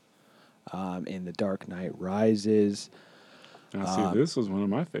conclusion in The Dark Knight Rises. Now, see, this was one of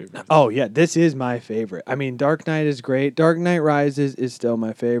my favorites. Oh, yeah, this is my favorite. I mean, Dark Knight is great. Dark Knight Rises is still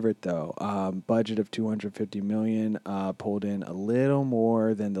my favorite, though. Budget of $250 million, pulled in a little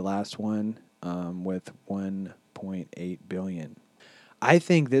more than the last one with $1.8 billion. I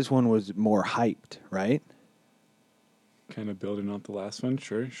think this one was more hyped, right? Kind of building off the last one,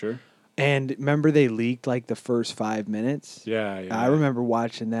 sure. And remember they leaked like the first 5 minutes? Yeah. I remember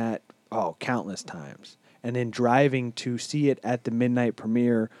watching that, countless times. And then driving to see it at the midnight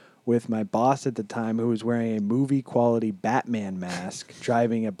premiere with my boss at the time, who was wearing a movie-quality Batman mask,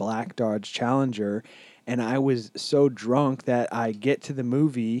 driving a black Dodge Challenger. And I was so drunk that I get to the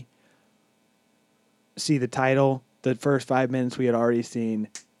movie, see the title, the first 5 minutes we had already seen,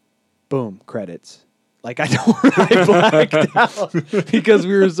 boom, credits. Like, I blacked out because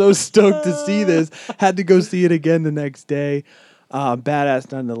we were so stoked to see this. Had to go see it again the next day.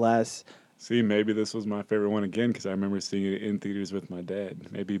 Badass nonetheless. See, maybe this was my favorite one again because I remember seeing it in theaters with my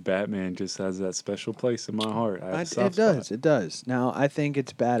dad. Maybe Batman just has that special place in my heart. It does. Now, I think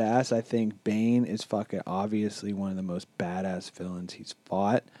it's badass. I think Bane is fucking obviously one of the most badass villains he's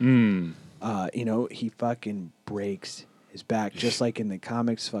fought. He fucking breaks his back just like in the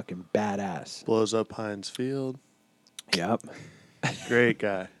comics, fucking badass. Blows up Heinz Field. Yep. Great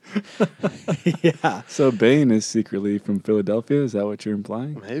guy. Yeah. So Bane is secretly from Philadelphia? Is that what you're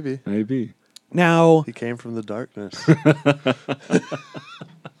implying? Maybe. Now... He came from the darkness.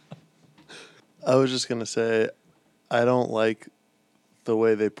 I was just going to say, I don't like the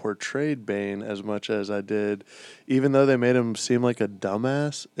way they portrayed Bane as much as I did. Even though they made him seem like a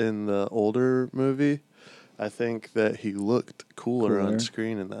dumbass in the older movie, I think that he looked cooler on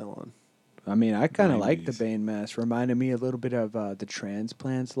screen in that one. I mean, I kind of like the Bane mask. Reminded me a little bit of the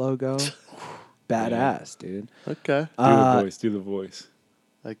Transplants logo. Badass, dude. Okay. Do the voice.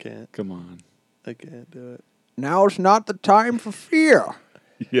 I can't. Come on. I can't do it. Now's not the time for fear.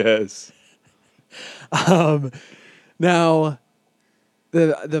 Yes. Now,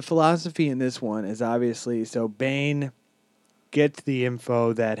 the philosophy in this one is obviously, so Bane gets the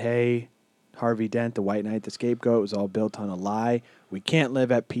info that, hey, Harvey Dent, the White Knight, the scapegoat, was all built on a lie. We can't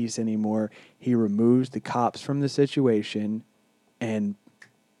live at peace anymore. He removes the cops from the situation, and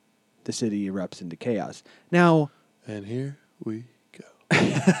the city erupts into chaos. Now, and here we go.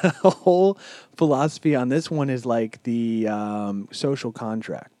 The whole philosophy on this one is like the social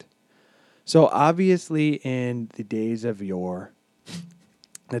contract. So obviously in the days of yore,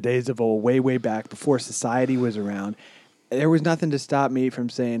 the days of old, way, way back, before society was around, there was nothing to stop me from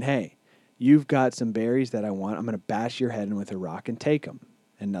saying, hey, you've got some berries that I want. I'm going to bash your head in with a rock and take them.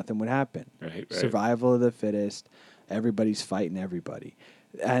 And nothing would happen. Right. Survival of the fittest. Everybody's fighting everybody.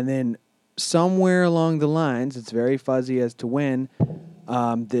 And then somewhere along the lines, it's very fuzzy as to when,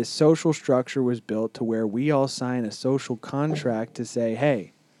 this social structure was built to where we all sign a social contract to say,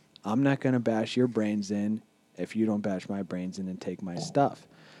 hey, I'm not going to bash your brains in if you don't bash my brains in and take my stuff.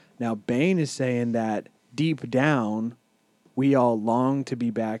 Now, Bane is saying that deep down, we all long to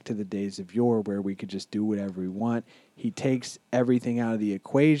be back to the days of yore where we could just do whatever we want. He takes everything out of the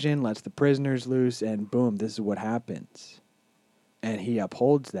equation, lets the prisoners loose, and boom, this is what happens. And he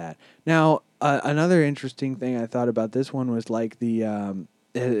upholds that. Now, another interesting thing I thought about this one was like it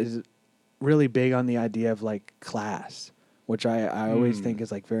is really big on the idea of like class, which I always think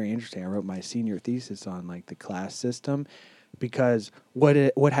is like very interesting. I wrote my senior thesis on like the class system. Because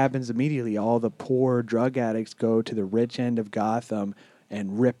what happens immediately, all the poor drug addicts go to the rich end of Gotham,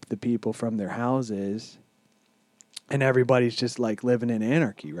 and rip the people from their houses, and everybody's just like living in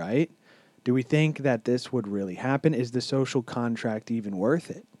anarchy, right? Do we think that this would really happen? Is the social contract even worth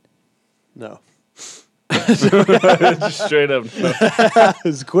it? No. Just straight up. No. It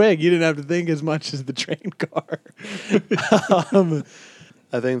was quick. You didn't have to think as much as the train car.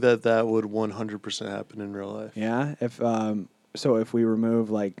 I think that would 100% happen in real life. Yeah. If we remove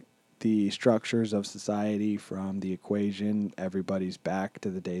like the structures of society from the equation, everybody's back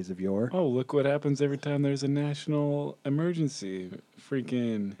to the days of yore. Oh, look what happens every time there's a national emergency.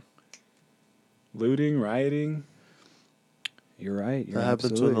 Freaking looting, rioting. You're right. You're That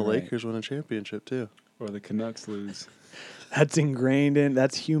happens when the absolutely right. Lakers win a championship too. Or the Canucks lose. That's ingrained in.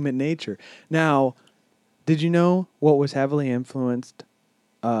 That's human nature. Now, did you know what was heavily influenced?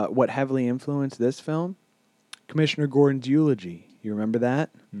 What heavily influenced this film? Commissioner Gordon's eulogy. You remember that?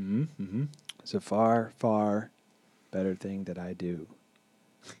 Mm-hmm. Mm-hmm. It's a far, far better thing that I do.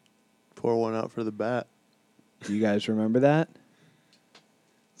 Pour one out for the bat. Do you guys remember that?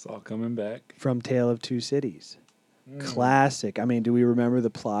 It's all coming back. From Tale of Two Cities. Classic. I mean, do we remember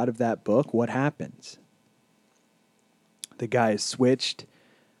the plot of that book? What happens? The guy is switched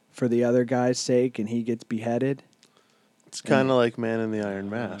for the other guy's sake, and he gets beheaded. It's kind of like Man in the Iron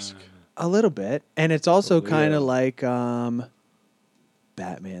Mask. A little bit. And it's also Totally, kind of yeah. like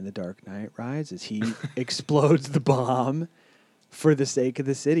Batman The Dark Knight Rises. He explodes the bomb for the sake of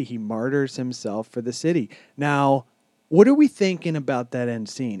the city. He martyrs himself for the city. Now, what are we thinking about that end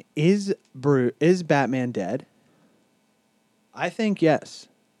scene? Is Batman dead? I think yes.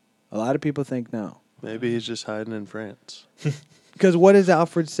 A lot of people think no. Maybe he's just hiding in France. Because what does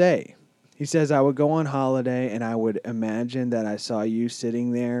Alfred say? He says, I would go on holiday and I would imagine that I saw you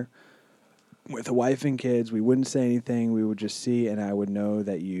sitting there with a wife and kids. We wouldn't say anything. We would just see, and I would know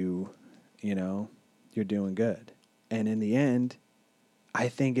that you're doing good. And in the end, I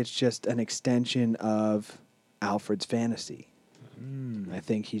think it's just an extension of Alfred's fantasy. I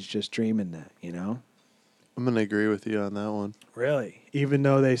think he's just dreaming that, I'm going to agree with you on that one. Really? Even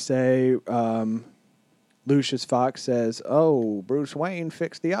though they say, Lucius Fox says, oh, Bruce Wayne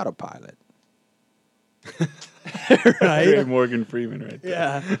fixed the autopilot. Right? Morgan Freeman right there.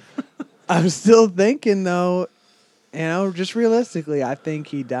 Yeah. I'm still thinking, though, just realistically, I think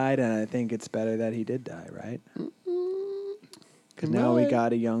he died, and I think it's better that he did die, right? Because now we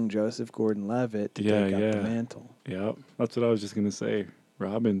got a young Joseph Gordon-Levitt to take up the mantle. Yep. That's what I was just going to say.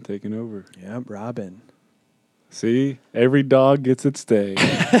 Robin taking over. Yep, Robin. See? Every dog gets its day.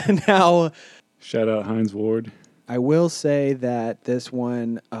 Now, Shout out Heinz Ward. I will say that this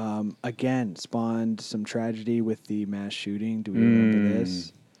one, again, spawned some tragedy with the mass shooting. Do we remember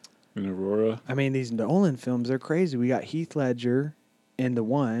this? In Aurora. I mean, these Nolan films are crazy. We got Heath Ledger in the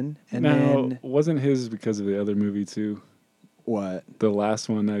one, and now, then wasn't his because of the other movie, too? what? The last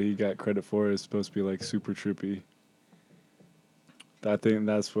one that he got credit for is supposed to be, like, super trippy. I think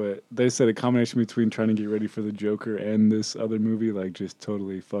that's what... They said a combination between trying to get ready for the Joker and this other movie, like, just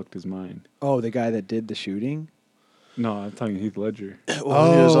totally fucked his mind. Oh, the guy that did the shooting? No, I'm talking Heath Ledger.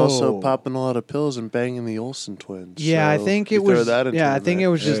 Well, he was also Oh. popping a lot of pills and banging the Olsen twins. Yeah, so I think you it throw was. that into Yeah, I the think mix. it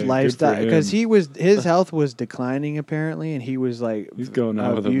was just Hey, good lifestyle for because him. his health was declining apparently, and he was like He's going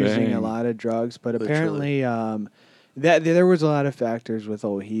out with a abusing bang. a lot of drugs. But Literally. apparently, that there was a lot of factors with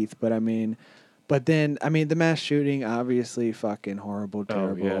old Heath. But then the mass shooting obviously fucking horrible,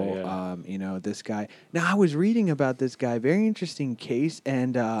 Oh, terrible. yeah. This guy. Now I was reading about this guy, very interesting case,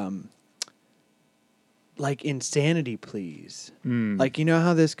 and like insanity pleas. Like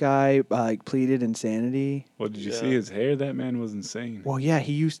how this guy pleaded insanity. Well, did you Yeah. see his hair? That man was insane. Well, yeah,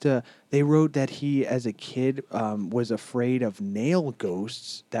 he used to. They wrote that he, as a kid, was afraid of nail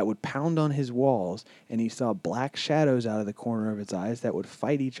ghosts that would pound on his walls, and he saw black shadows out of the corner of his eyes that would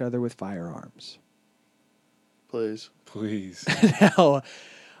fight each other with firearms. Please. Please. Now,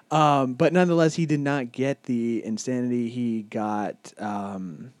 but nonetheless, he did not get the insanity. He got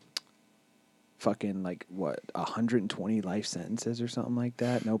fucking 120 life sentences or something like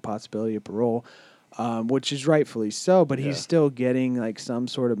that. No possibility of parole. Which is rightfully so, but he's still getting some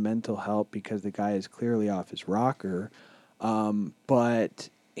sort of mental help because the guy is clearly off his rocker. But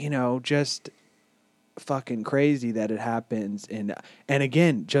just fucking crazy that it happens. And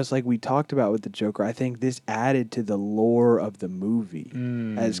again, just like we talked about with the Joker, I think this added to the lore of the movie,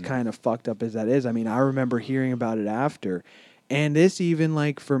 as kind of fucked up as that is. I mean, I remember hearing about it after, and this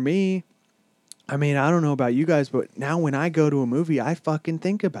even for me. I mean, I don't know about you guys, but now when I go to a movie, I fucking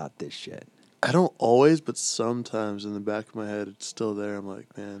think about this shit. I don't always, but sometimes in the back of my head, it's still there. I'm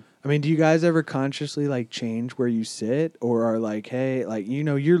like, man. I mean, do you guys ever consciously change where you sit, or are hey,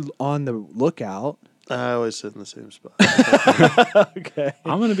 you're on the lookout? I always sit in the same spot. Okay.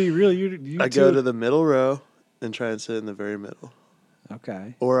 I'm gonna be real. You I two- go to the middle row and try and sit in the very middle.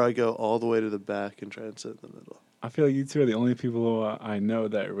 Okay. Or I go all the way to the back and try and sit in the middle. I feel like you two are the only people who I know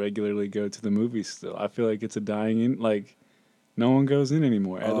that regularly go to the movies still. I feel like it's a dying in. Like, no one goes in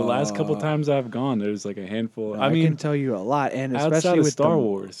anymore. The last couple times I've gone, there's like a handful. I can tell you a lot, and outside especially of with Star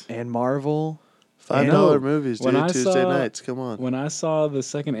Wars. and Marvel. $5 No. movies, When dude. I Tuesday saw- nights. Come on. When I saw the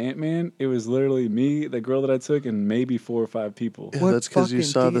second Ant-Man, it was literally me, the girl that I took, and maybe 4 or 5 people. Yeah, What that's because you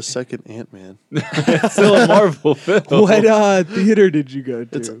fucking saw the- the second Ant-Man. It's still a Marvel film. What theater did you go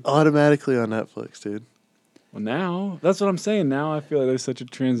to? It's automatically on Netflix, dude. Well, now that's what I'm saying. Now I feel like there's such a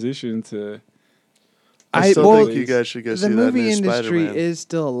transition to. I still well, think you guys should go see the that movie new industry Spider-Man. is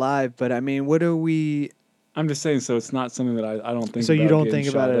still alive, but I mean, what do we? I'm just saying, so it's not something that I don't think. So you about don't getting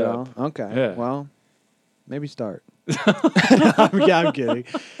think about shot it at up. all? Okay. Yeah. Well, maybe start. I'm kidding.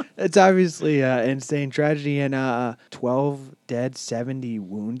 It's obviously insane tragedy and 12 dead, 70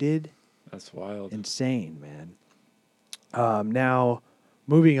 wounded. That's wild. Insane, man. Now,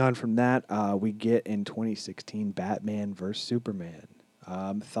 moving on from that, we get in 2016 Batman vs Superman.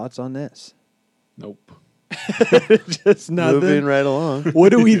 Thoughts on this? Nope. Just nothing. Moving right along. What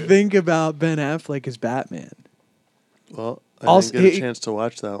do we think about Ben Affleck as Batman? Well, I Also- didn't get a he- chance to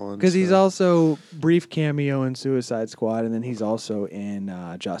watch that one. Because he's so- also brief cameo in Suicide Squad, and then he's also in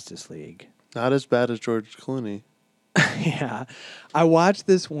Justice League. not as bad as George Clooney. Yeah, I watched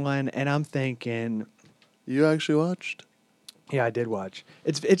this one, and I'm thinking, You actually watched? yeah, I did watch.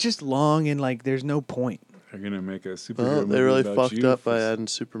 It's just long, and like, there's no point. They're gonna make a superhero Well, movie they really about fucked you up for by s- adding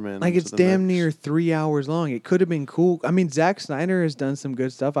Superman. Like, into it's the damn mix. near 3 hours long. It could have been cool. I mean, Zack Snyder has done some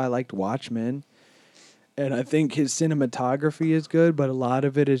good stuff. I liked Watchmen, and I think his cinematography is good, but a lot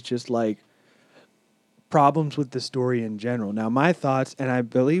of it is just like problems with the story in general. Now, my thoughts, and I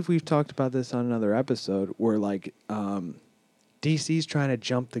believe we've talked about this on another episode, were like DC's trying to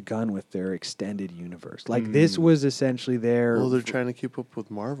jump the gun with their extended universe. Like, this was essentially their... Well, they're trying to keep up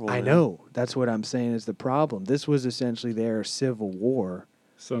with Marvel. I man. know. That's what I'm saying is the problem. This was essentially their Civil War.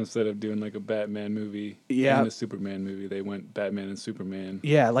 So instead of doing like a Batman movie Yeah. and a Superman movie, they went Batman and Superman.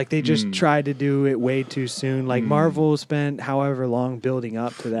 Yeah, like they just tried to do it way too soon. Like Marvel spent however long building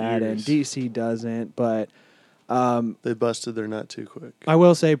up to that, and Years. DC doesn't. But They busted their nut too quick. I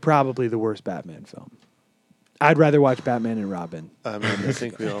will say probably the worst Batman film. I'd rather watch Batman and Robin. I mean, I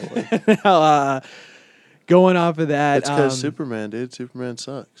think we all would. Going off of that, It's because Superman, dude. Superman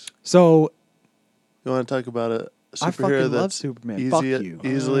sucks. so You want to talk about a I fucking superhero love that's Superman. Fuck you.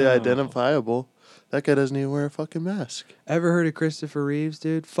 easily identifiable? That guy doesn't even wear a fucking mask. ever heard of Christopher Reeves,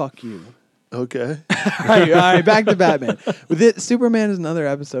 dude? Fuck you. Okay. all right, back to Batman. With it, Superman is another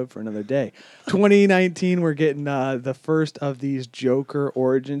episode for another day. 2019, we're getting the first of these Joker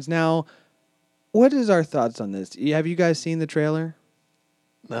origins. Now, what is our thoughts on this? Have you guys seen the trailer?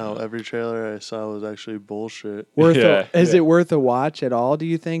 No, every trailer I saw was actually bullshit. Is it worth a watch at all, do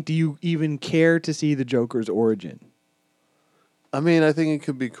you think? Do you even care to see the Joker's origin? I mean, I think it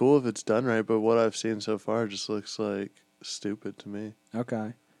could be cool if it's done right, but what I've seen so far just looks like stupid to me.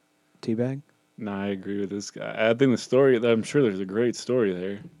 Okay. Teabag? Nah, I agree with this guy. I think the story, I'm sure there's a great story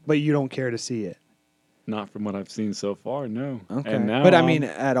there. But you don't care to see it? Not from what I've seen so far, no. Okay. And now but I mean,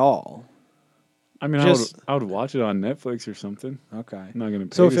 at all? I mean, I would watch it on Netflix or something. Okay. I'm not gonna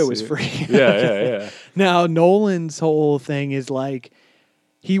pay So if to it was see free. Yeah. Now, Nolan's whole thing is like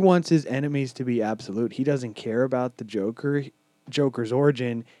he wants his enemies to be absolute. He doesn't care about the Joker's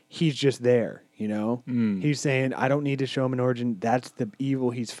origin. He's just there, you know? He's saying, I don't need to show him an origin. That's the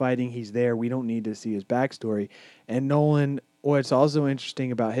evil he's fighting. He's there. We don't need to see his backstory. And Nolan, what's also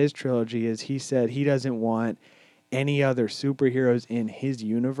interesting about his trilogy is he said he doesn't want any other superheroes in his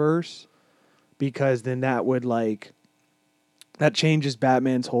universe because then that would that changes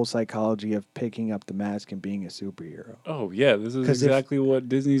Batman's whole psychology of picking up the mask and being a superhero. Oh yeah, this is 'Cause if- exactly what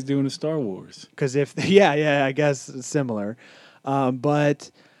Disney's doing to Star Wars. Because I guess it's similar. But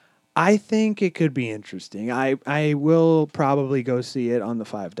I think it could be interesting. I will probably go see it on the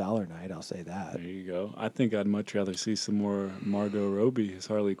 $5 night. I'll say that. There you go. I think I'd much rather see some more Margot Robbie as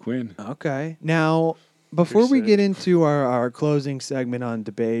Harley Quinn. Okay. Now, before we sick. get into our closing segment on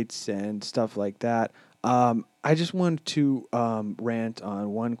debates and stuff like that, I just wanted to rant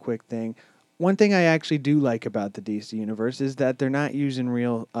on one quick thing. One thing I actually do like about the DC universe is that they're not using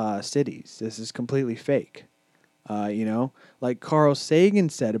real cities. This is completely fake. Like Carl Sagan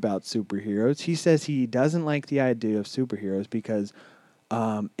said about superheroes, he says he doesn't like the idea of superheroes because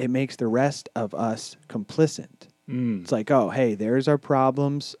it makes the rest of us complicit. It's like, oh, hey, there's our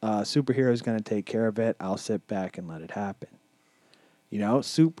problems. Superhero's going to take care of it. I'll sit back and let it happen. You know,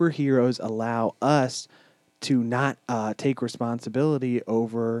 superheroes allow us to not take responsibility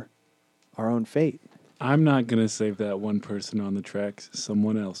over our own fate. I'm not going to save that one person on the tracks.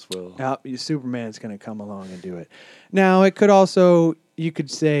 Someone else will. Superman's going to come along and do it. Now, it could also, you could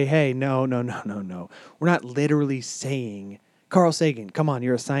say, hey, no. We're not literally saying, Carl Sagan, come on,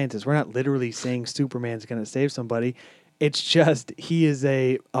 you're a scientist. We're not literally saying Superman's going to save somebody. It's just he is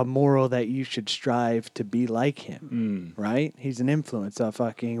a moral that you should strive to be like him, right? He's an influence, a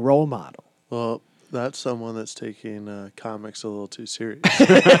fucking role model. Well, that's someone that's taking comics a little too serious.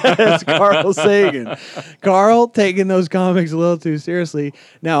 It's Carl Sagan. Carl taking those comics a little too seriously.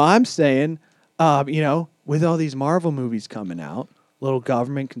 Now, I'm saying, with all these Marvel movies coming out, little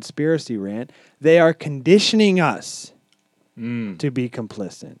government conspiracy rant, they are conditioning us to be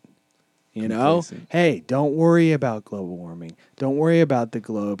complicit. You know, hey, don't worry about global warming. Don't worry about the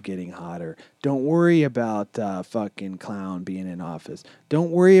globe getting hotter. Don't worry about fucking clown being in office.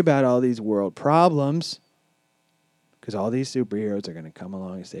 Don't worry about all these world problems because all these superheroes are going to come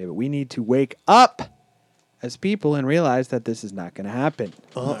along and save it. We need to wake up as people and realize that this is not going to happen.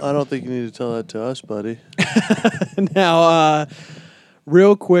 Well, I don't think you need to tell that to us, buddy. Now,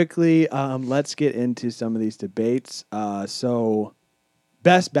 real quickly, let's get into some of these debates.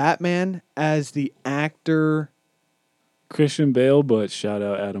 Best Batman as the actor. Christian Bale, but shout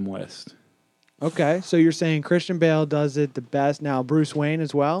out Adam West. Okay, so you're saying Christian Bale does it the best. Now, Bruce Wayne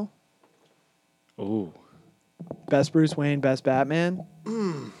as well? Oh. Best Bruce Wayne, best Batman?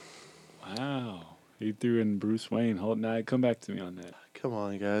 Wow. He threw in Bruce Wayne. Now, come back to me on that. Come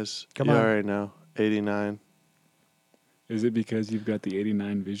on, guys. Come on. All right now. 89. Is it because you've got the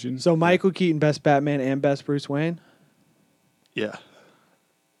 89 vision? So Michael Keaton, best Batman and best Bruce Wayne? Yeah.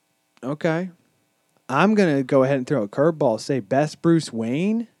 Okay. I'm going to go ahead and throw a curveball. Say best Bruce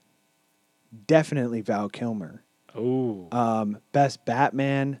Wayne? Definitely Val Kilmer. Oh. Best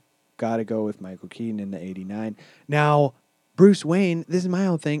Batman? Got to go with Michael Keaton in the 89. Now, Bruce Wayne, this is my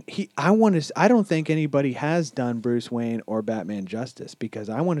own thing. I don't think anybody has done Bruce Wayne or Batman justice because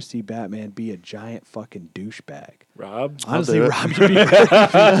I want to see Batman be a giant fucking douchebag. Rob? Honestly, Rob, you'd be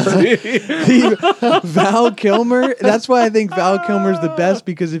Val Kilmer. That's why I think Val Kilmer's the best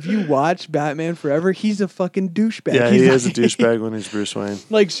because if you watch Batman Forever, he's a fucking douchebag. Yeah, he is a douchebag when he's Bruce Wayne.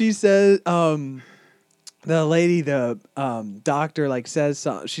 Like she says, the lady, the doctor, like says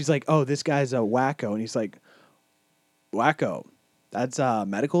something. She's like, "Oh, this guy's a wacko," and he's like, "Wacko." That's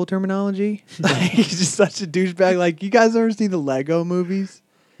medical terminology. He's just such a douchebag. Like, you guys ever see the Lego movies?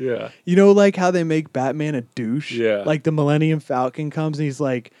 Yeah. You know, like how they make Batman a douche? Yeah. Like the Millennium Falcon comes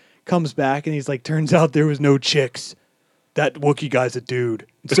and comes back and he's like, turns out there was no chicks. That Wookiee guy's a dude.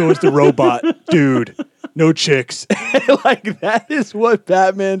 And so is the robot dude. No chicks. Like, that is what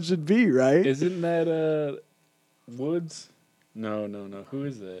Batman should be, right? Isn't that Woods? No. Who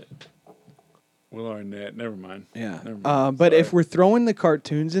is that? Will Arnett. Never mind. Yeah. Never mind. But Sorry. if we're throwing the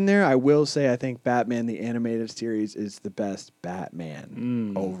cartoons in there, I will say I think Batman the Animated Series is the best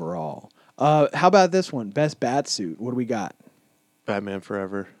Batman overall. How about this one? Best Batsuit. What do we got? Batman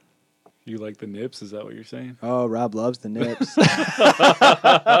Forever. You like the nips? Is that what you're saying? Oh, Rob loves the nips. No,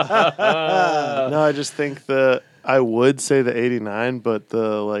 I just think I would say the 89, but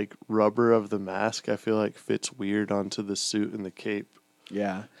the rubber of the mask I feel like fits weird onto the suit and the cape.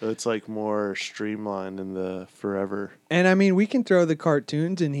 Yeah. It's more streamlined in the Forever. And I mean, we can throw the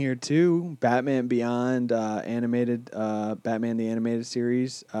cartoons in here too. Batman Beyond, animated, Batman the Animated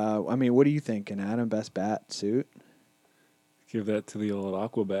Series. I mean, what are you thinking, Adam? Best bat suit? Give that to the old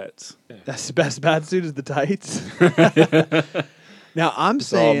Aquabats. That's the best bat suit is the tights. Now I'm It's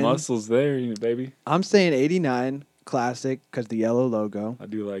saying all muscles there, baby. I'm saying 89 classic because the yellow logo. I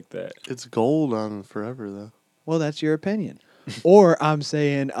do like that. It's gold on Forever, though. Well, that's your opinion. Or I'm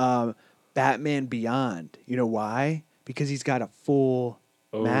saying Batman Beyond. You know why? Because he's got a full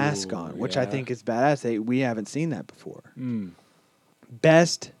mask on, which I think is badass. We haven't seen that before.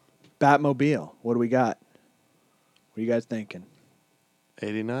 Best Batmobile. What do we got? What are you guys thinking?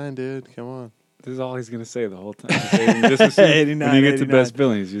 89, dude. Come on. This is all he's going to say the whole time. Just 89, when you get to 89. best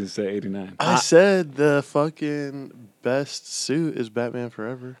villains, you just say 89. I said the fucking best suit is Batman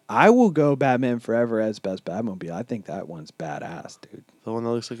Forever. I will go Batman Forever as best Batmobile. I think that one's badass, dude. The one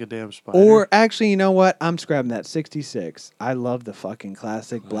that looks like a damn spider. Or actually, you know what? I'm scrapping that 66. I love the fucking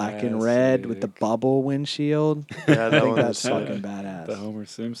classic black and red with the Classic. bubble windshield. yeah, I that think one that's is fucking sick. badass. The Homer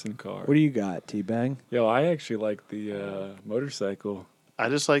Simpson car. What do you got, T-Bang? Yo, I actually like the motorcycle. I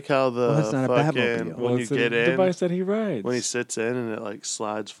just like how the Well, that's not a fucking Batmobile. when you it's a get in, device that he rides. when he sits in and it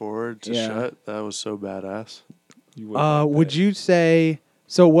slides forward to Yeah. shut. That was so badass. You would like Would that. you say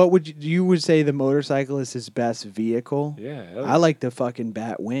So what would you would say the motorcycle is his best vehicle? Yeah. I like the fucking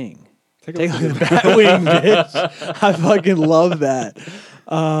bat wing. Take Take a look at the bat wing, bitch. I fucking love that.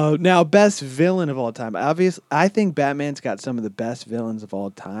 Now, best villain of all time. Obviously, I think Batman's got some of the best villains of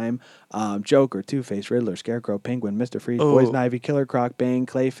all time. Joker, Two-Face, Riddler, Scarecrow, Penguin, Mr. Freeze, Poison Ivy, Killer Croc, Bane,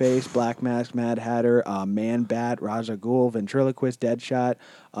 Clayface, Black Mask, Mad Hatter, Man-Bat, Ra's al Ghul, Ventriloquist, Deadshot,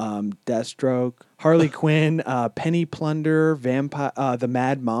 Deathstroke, Harley Quinn, Penny Plunder, Vampire, the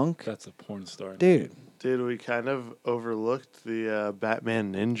Mad Monk. That's a porn star. Dude. Dude, we kind of overlooked the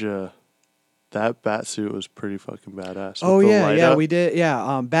Batman Ninja. That bat suit was pretty fucking badass. Oh With the yeah, light yeah, up. we did.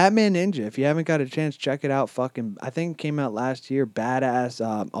 Yeah, Batman Ninja. If you haven't got a chance, check it out. Fucking, I think it came out last year.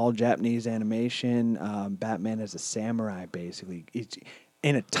 Badass, all Japanese animation. Batman as a samurai, basically. It's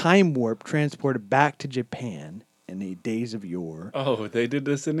in a time warp, transported back to Japan in the days of yore. Oh, they did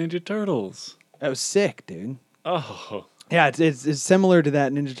this in Ninja Turtles. That was sick, dude. Oh. Yeah, it's similar to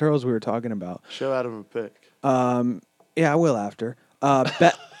that Ninja Turtles we were talking about. Show Adam a pic. Yeah, I will after.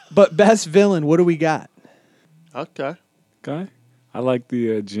 But best villain, what do we got? Okay. Okay. I like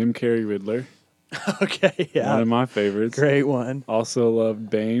the Jim Carrey Riddler. Okay, yeah, One of my favorites. great one. Also loved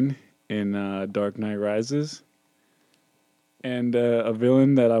Bane in Dark Knight Rises. And a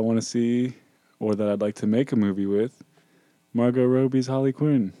villain that I want to see or that I'd like to make a movie with, Margot Robbie's Harley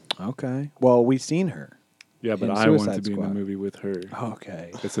Quinn. Okay, well, we've seen her. Yeah, but In I want Suicide to be in Squad. the movie with her.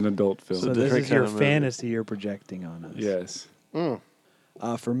 Okay. It's an adult film. So a this different is your kind of movie. fantasy you're projecting on us. Yes.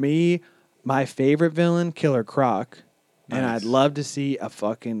 For me, my favorite villain, Killer Croc. And Nice. I'd love to see a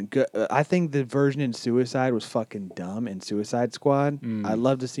fucking good... I think the version in Suicide was fucking dumb in Suicide Squad. I'd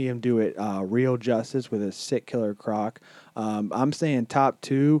love to see him do it real justice with a sick Killer Croc. I'm saying top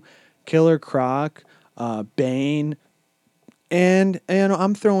 2, Killer Croc, Bane, and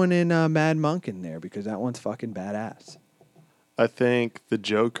I'm throwing in Mad Monk in there because that one's fucking badass. I think the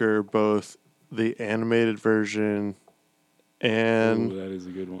Joker, both the animated version and Ooh, that is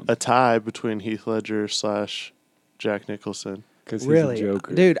a good one. a tie between Heath Ledger / Jack Nicholson. Because he's Really? a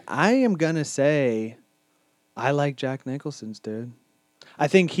Joker. Dude, I am going to say I like Jack Nicholson's, dude. I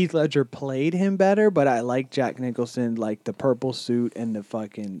think Heath Ledger played him better, but I like Jack Nicholson, like the purple suit and the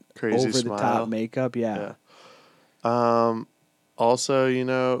fucking Crazy over-the-top smile. makeup. Yeah.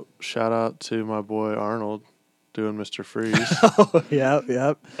 Also, shout out to my boy Arnold doing Mr. Freeze.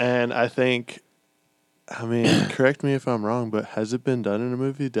 Yep. And I think, correct me if I'm wrong, but has it been done in a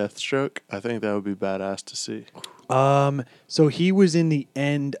movie, Deathstroke? I think that would be badass to see. So he was in the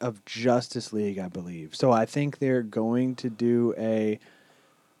end of Justice League, I believe. So I think they're going to do a...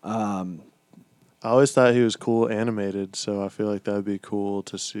 I always thought he was cool animated, so I feel like that would be cool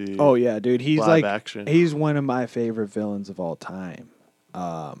to see. Oh, yeah, dude. He's Live like... action. He's one of my favorite villains of all time.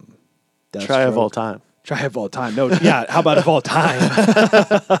 Try of Deathstroke. all time. Try of all time. No, yeah. How about of all time?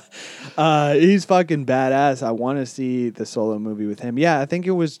 He's fucking badass. I want to see the solo movie with him. Yeah, I think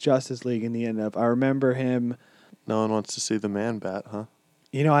it was Justice League in the end of. I remember him. No one wants to see the Man Bat, huh?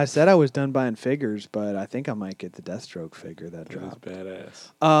 I said I was done buying figures, but I think I might get the Deathstroke figure that That is dropped.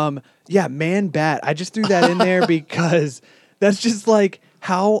 badass. Yeah, Man Bat. I just threw that in there because that's just like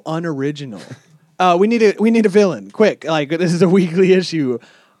how unoriginal. We need a villain, quick. Like this is a weekly issue.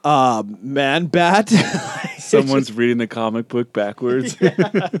 Man Bat. Someone's reading the comic book backwards.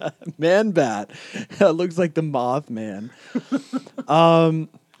 Man Bat. Looks like the Mothman.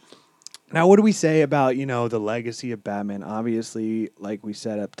 Now, what do we say about, the legacy of Batman? Obviously, like we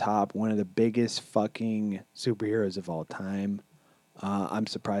said up top, one of the biggest fucking superheroes of all time. I'm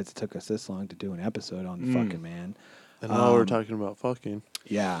surprised it took us this long to do an episode on the fucking man. And while we're talking about fucking.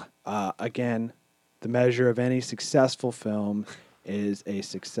 Yeah. Again, the measure of any successful film is a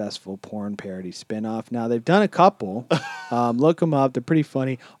successful porn parody spinoff. Now, they've done a couple. Look them up. They're pretty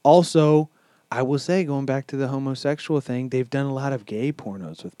funny. Also, I will say, going back to the homosexual thing, they've done a lot of gay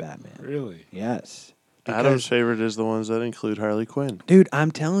pornos with Batman. Really? Yes. Adam's favorite is the ones that include Harley Quinn. Dude,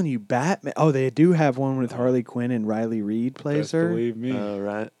 I'm telling you, Batman. Oh, they do have one with Harley Quinn and Riley Reid plays Best her. believe me.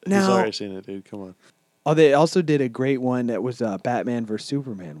 Right? He's Now- already seen it, dude. Come on. Oh, they also did a great one that was a Batman vs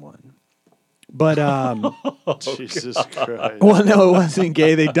Superman one. But Jesus Christ. well, no, it wasn't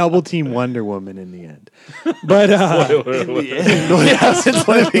gay. They double team Wonder Woman in the end. But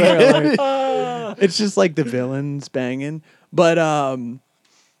it's just like the villains banging. But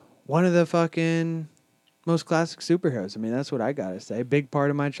one of the fucking most classic superheroes. I mean, that's what I gotta say. Big part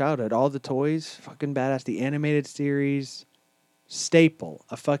of my childhood. All the toys, fucking badass. The animated series, staple,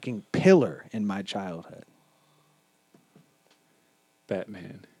 a fucking pillar in my childhood.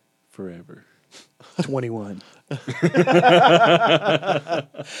 Batman. Forever. 21.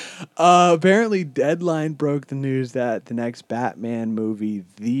 Apparently, Deadline broke the news that the next Batman movie,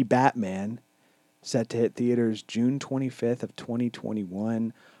 The Batman, set to hit theaters June 25th of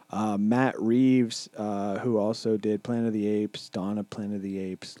 2021. Matt Reeves, who also did Planet of the Apes, Dawn of Planet of the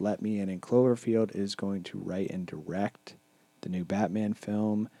Apes, Let Me In, and Cloverfield, is going to write and direct the new Batman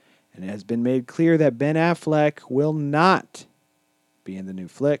film. And it has been made clear that Ben Affleck will not be in the new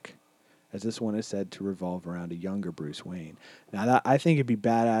flick, as this one is said to revolve around a younger Bruce Wayne. Now, I think it'd be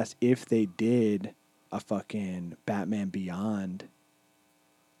badass if they did a fucking Batman Beyond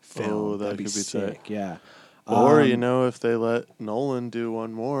film. Oh, that That'd be could be sick. tight. Yeah. Or, if they let Nolan do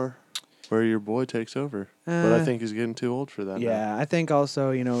one more where your boy takes over. But I think he's getting too old for that now. Yeah, I think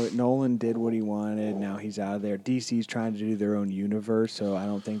also, Nolan did what he wanted. Now he's out of there. DC's trying to do their own universe, so I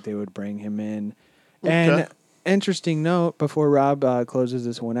don't think they would bring him in. Okay. And interesting note, before Rob closes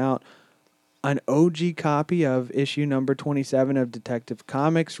this one out, an OG copy of issue number 27 of Detective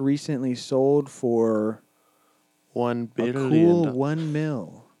Comics recently sold for $1 a billion. cool $1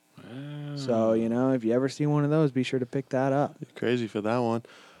 million. So, if you ever see one of those, be sure to pick that up. Crazy for that one.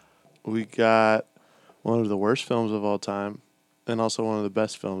 We got one of the worst films of all time and also one of the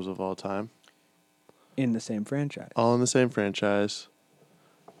best films of all time. In the same franchise. All in the same franchise.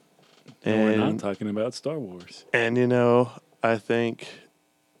 And we're not talking about Star Wars. And, I think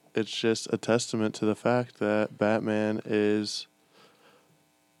it's just a testament to the fact that Batman is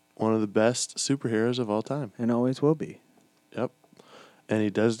one of the best superheroes of all time. And always will be. Yep. And he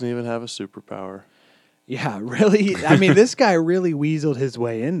doesn't even have a superpower. Yeah, really? I mean, this guy really weaseled his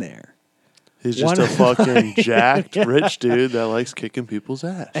way in there. He's just a fucking jacked rich dude that likes kicking people's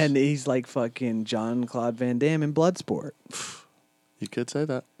ass. And he's like fucking Jean-Claude Van Damme in Bloodsport. You could say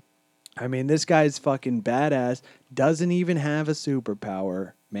that. I mean, this guy's fucking badass, doesn't even have a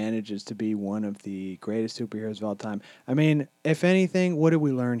superpower, manages to be one of the greatest superheroes of all time. I mean, if anything, what did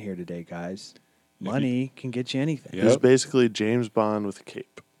we learn here today, guys? Money can get you anything. Yep. He's basically James Bond with a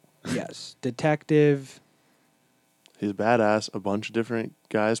cape. Yes. Detective. He's badass. A bunch of different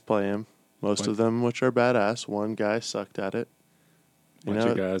guys play him. Most of them which are badass. One guy sucked at it. Bunch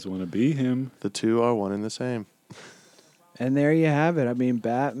of guys want to be him. The two are one and the same. And there you have it. I mean,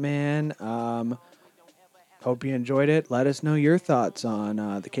 Batman. Hope you enjoyed it. Let us know your thoughts on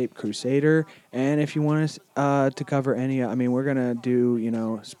the Cape Crusader. And if you want us to cover any, we're going to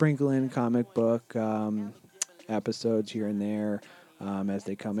do, sprinkle in comic book episodes here and there as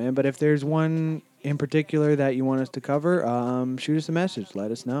they come in. But if there's one in particular that you want us to cover, shoot us a message.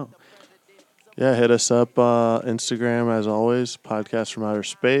 Let us know. Yeah, hit us up Instagram as always, Podcast from Outer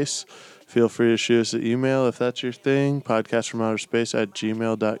Space. Feel free to shoot us an email if that's your thing,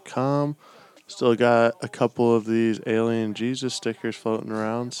 podcastfromouterspace@gmail.com. Still got a couple of these Alien Jesus stickers floating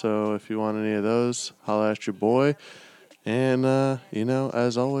around, so if you want any of those, holla at your boy. And,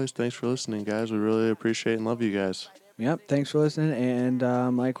 as always, thanks for listening, guys. We really appreciate and love you guys. Yep, thanks for listening. And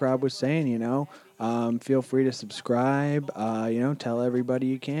like Rob was saying, feel free to subscribe. Tell everybody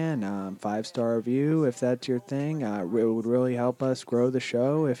you can. 5-star review if that's your thing. It would really help us grow the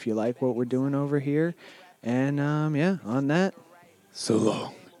show if you like what we're doing over here. And on that. So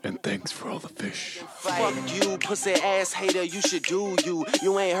long. And thanks for all the fish. Fuck you, pussy ass hater, you should do you.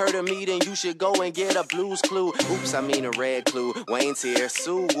 You ain't heard of me, then you should go and get a Blue's Clue. Oops, I mean a red clue. Wayne's here,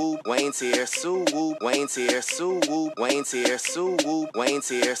 sue whoop. Wayne's here, sue whoop. Wayne's here, sue whoop. Wayne's here, sue whoop.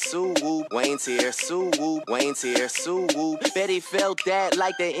 Wayne's here, sue whoop. Wayne's here, sue whoop. Wayne's here, sue whoop. Betty felt that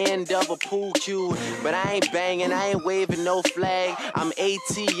like the end of a pool cue. But I ain't banging, I ain't waving no flag. I'm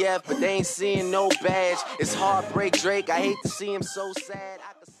ATF, but they ain't seeing no badge. It's Heartbreak Drake, I hate to see him so sad.